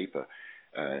the paper,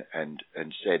 and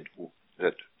said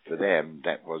that for them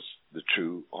that was the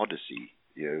true Odyssey.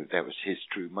 That was his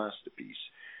true masterpiece.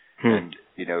 And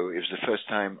it was the first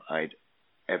time I'd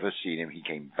ever seen him. He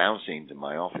came bouncing to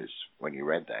my office when he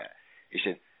read that. He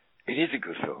said, "It is a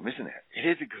good film, isn't it? It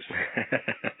is a good film."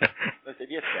 I said,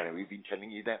 "Yes, Danny, we've been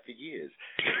telling you that for years."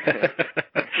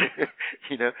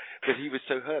 But he was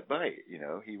so hurt by it,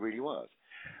 he really was.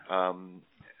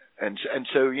 And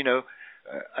so,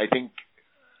 I think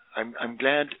I'm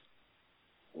glad,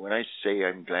 when I say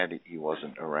I'm glad that he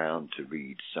wasn't around to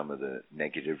read some of the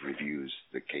negative reviews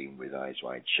that came with Eyes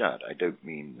Wide Shut. I don't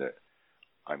mean that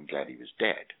I'm glad he was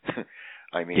dead.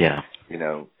 I mean,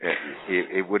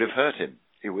 it would have hurt him.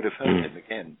 It would have hurt him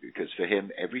again, because for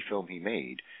him, every film he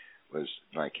made was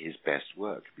like his best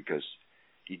work, because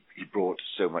he brought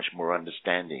so much more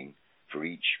understanding for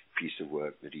each piece of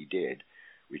work that he did,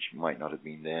 which might not have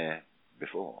been there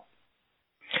before.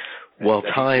 Well,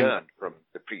 that time he learned from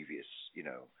the previous,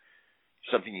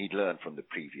 something he'd learned from the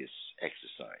previous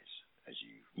exercise,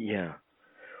 Yeah.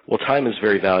 Well, time is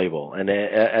very valuable, and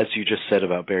as you just said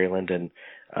about Barry Lyndon,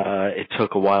 it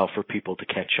took a while for people to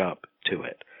catch up to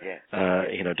it. Yeah.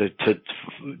 To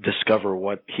discover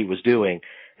what he was doing.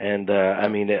 And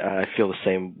I feel the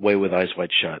same way with Eyes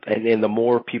Wide Shut. And the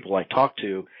more people I talk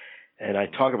to, and I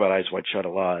talk about Eyes Wide Shut a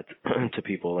lot to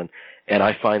people, and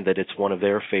I find that it's one of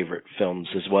their favorite films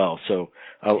as well. So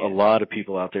a lot of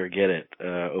people out there get it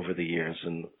over the years,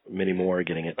 and many more are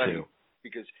getting it too.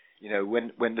 Because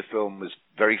when the film was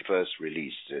very first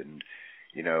released, and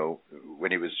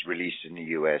when it was released in the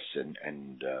U.S. and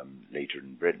later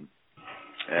in Britain,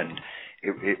 and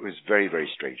it was very, very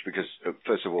strange, because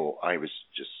first of all, I was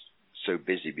just so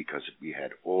busy because we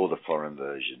had all the foreign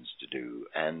versions to do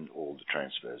and all the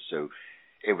transfers, so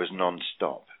it was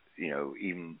non-stop.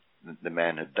 Even the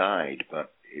man had died,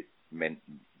 but it meant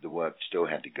the work still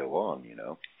had to go on.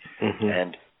 Mm-hmm.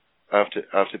 And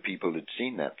after people had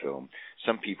seen that film,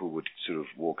 some people would sort of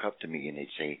walk up to me and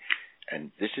they'd say,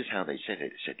 and this is how they said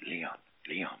it. They said, Leon,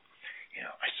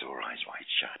 I saw Eyes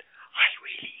Wide Shut. I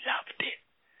really loved it.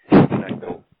 And I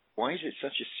thought, why is it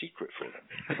such a secret for them?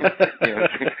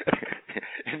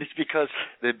 And it's because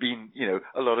there'd been,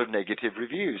 a lot of negative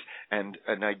reviews. And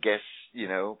I guess,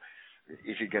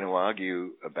 if you're going to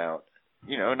argue about,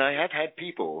 and I have had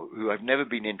people who I've never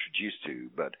been introduced to,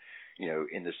 but,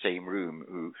 in the same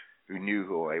room who knew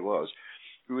who I was,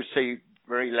 who would say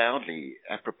very loudly,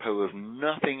 apropos of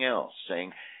nothing else,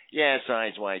 saying, yes,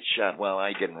 Eyes Wide Shut, well,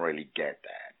 I didn't really get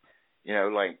that.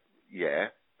 Yeah,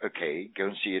 okay, go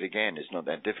and see it again. It's not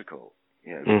that difficult.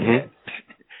 Mm-hmm.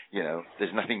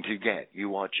 There's nothing to get. You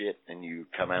watch it and you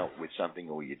come out with something,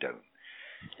 or you don't.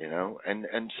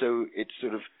 And so it's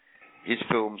sort of, his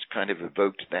films kind of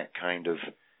evoked that kind of,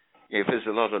 if there's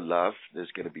a lot of love,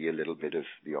 there's going to be a little bit of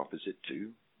the opposite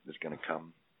too. That's going to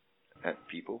come at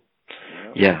people.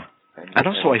 Yeah. And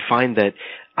also, I find that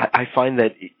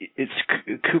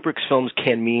Kubrick's films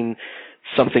can mean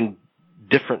something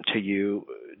different to you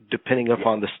depending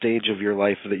upon the stage of your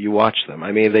life that you watch them.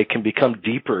 I mean, they can become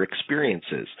deeper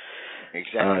experiences.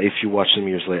 Exactly. If you watch them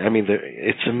years later. I mean,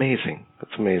 it's amazing.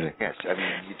 It's amazing. Yes, I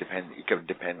mean, it can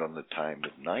depend on the time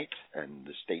of night and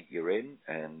the state you're in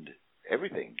and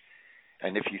everything.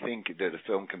 And if you think that a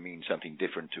film can mean something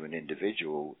different to an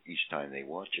individual each time they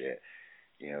watch it,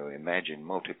 imagine,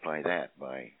 multiply that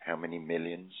by how many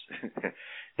millions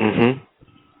Mm-hmm.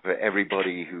 for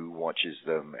everybody who watches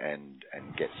them and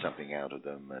gets something out of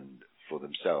them and for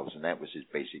themselves. And that was his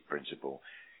basic principle.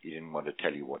 He didn't want to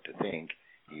tell you what to think.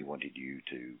 He wanted you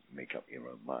to make up your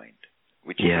own mind,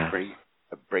 which is a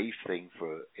brave thing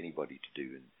for anybody to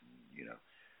do in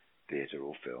theater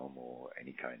or film or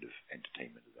any kind of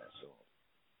entertainment of that sort.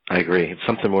 I agree. It's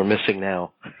something we're missing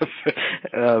now.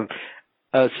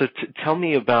 So tell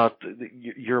me about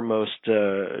your most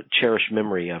cherished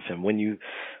memory of him. When you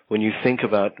think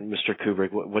about Mr.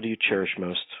 Kubrick, what do you cherish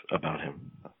most about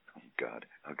him? Oh God,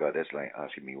 that's like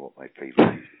asking me what my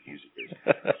favorite music is.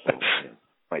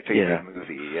 My favorite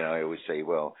movie. I always say,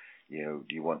 well, do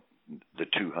you want the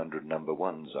 200 number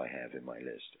ones I have in my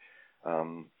list?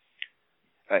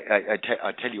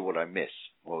 I tell you what I miss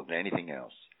more than anything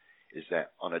else is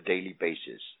that on a daily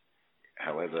basis,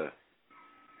 however,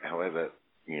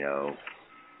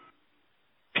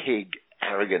 pig,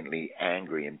 arrogantly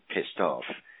angry and pissed off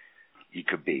he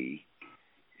could be,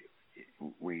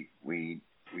 we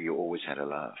always had a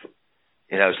laugh.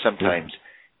 Sometimes,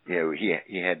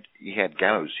 he had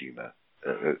gallows humor,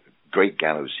 great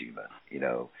gallows humor,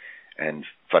 and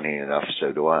funny enough,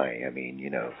 so do I. I mean,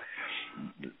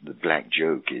 the black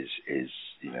joke is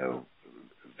a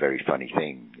very funny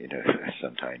thing,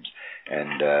 sometimes.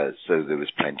 And so there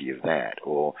was plenty of that.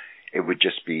 Or it would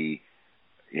just be,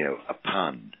 a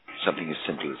pun, something as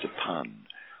simple as a pun,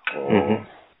 or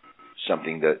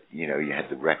something that, you had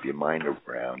to wrap your mind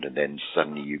around, and then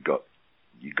suddenly you got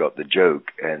the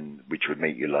joke, and which would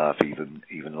make you laugh even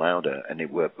louder, and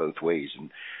it worked both ways.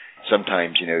 And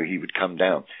sometimes, he would come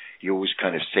down. He always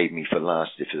kind of saved me for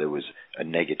last if there was a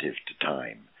negative to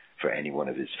time for any one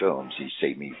of his films. He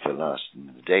saved me for last in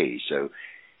the day, so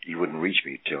he wouldn't reach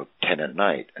me till 10 at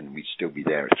night, and we'd still be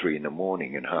there at 3 in the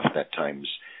morning, and half that time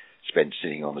was spent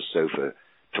sitting on the sofa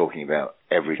talking about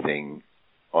everything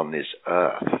on this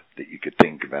earth that you could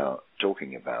think about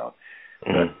talking about.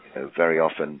 But very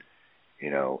often,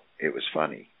 it was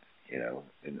funny,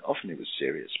 and often it was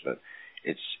serious, but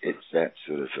it's that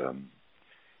sort of,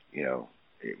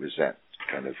 it was that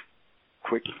kind of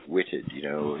quick-witted,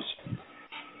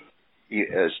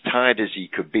 as tired as he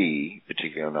could be,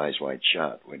 particularly on Eyes Wide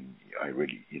Shut, when I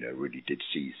really did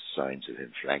see signs of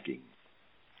him flagging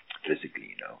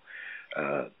physically,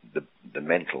 the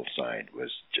mental side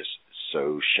was just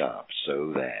so sharp,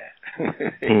 so there.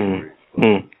 And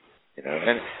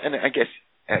I guess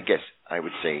I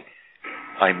would say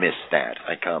I miss that.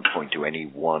 I can't point to any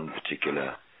one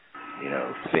particular,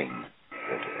 thing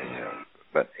that,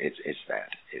 but it's that.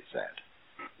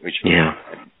 Which,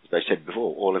 as I said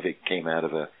before, all of it came out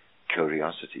of a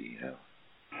curiosity,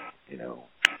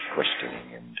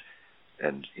 questioning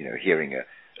and hearing a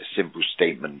simple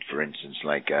statement, for instance,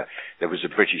 like there was a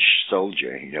British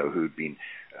soldier, who'd been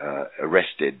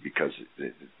arrested because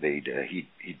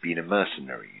he'd been a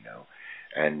mercenary,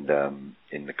 and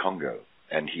in the Congo,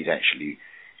 and he'd actually,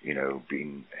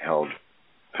 been held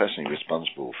personally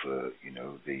responsible for,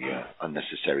 the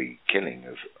unnecessary killing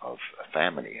of a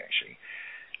family, actually.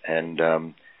 And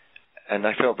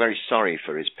I felt very sorry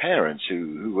for his parents,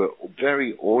 who were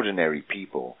very ordinary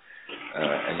people,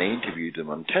 and they interviewed them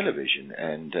on television,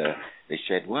 and they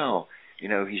said, well,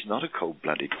 he's not a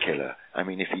cold-blooded killer. I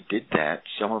mean, if he did that,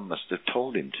 someone must have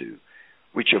told him to,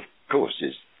 which, of course,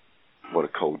 is what a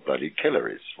cold-blooded killer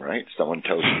is, right? Someone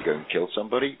tells you to go and kill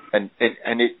somebody, and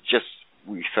it just,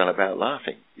 we fell about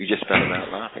laughing. We just fell about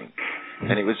laughing.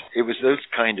 And it was those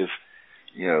kind of,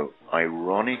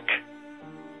 ironic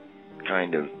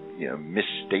kind of,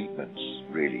 misstatements,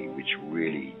 really, which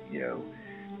really,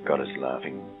 got us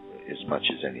laughing as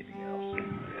much as anything else.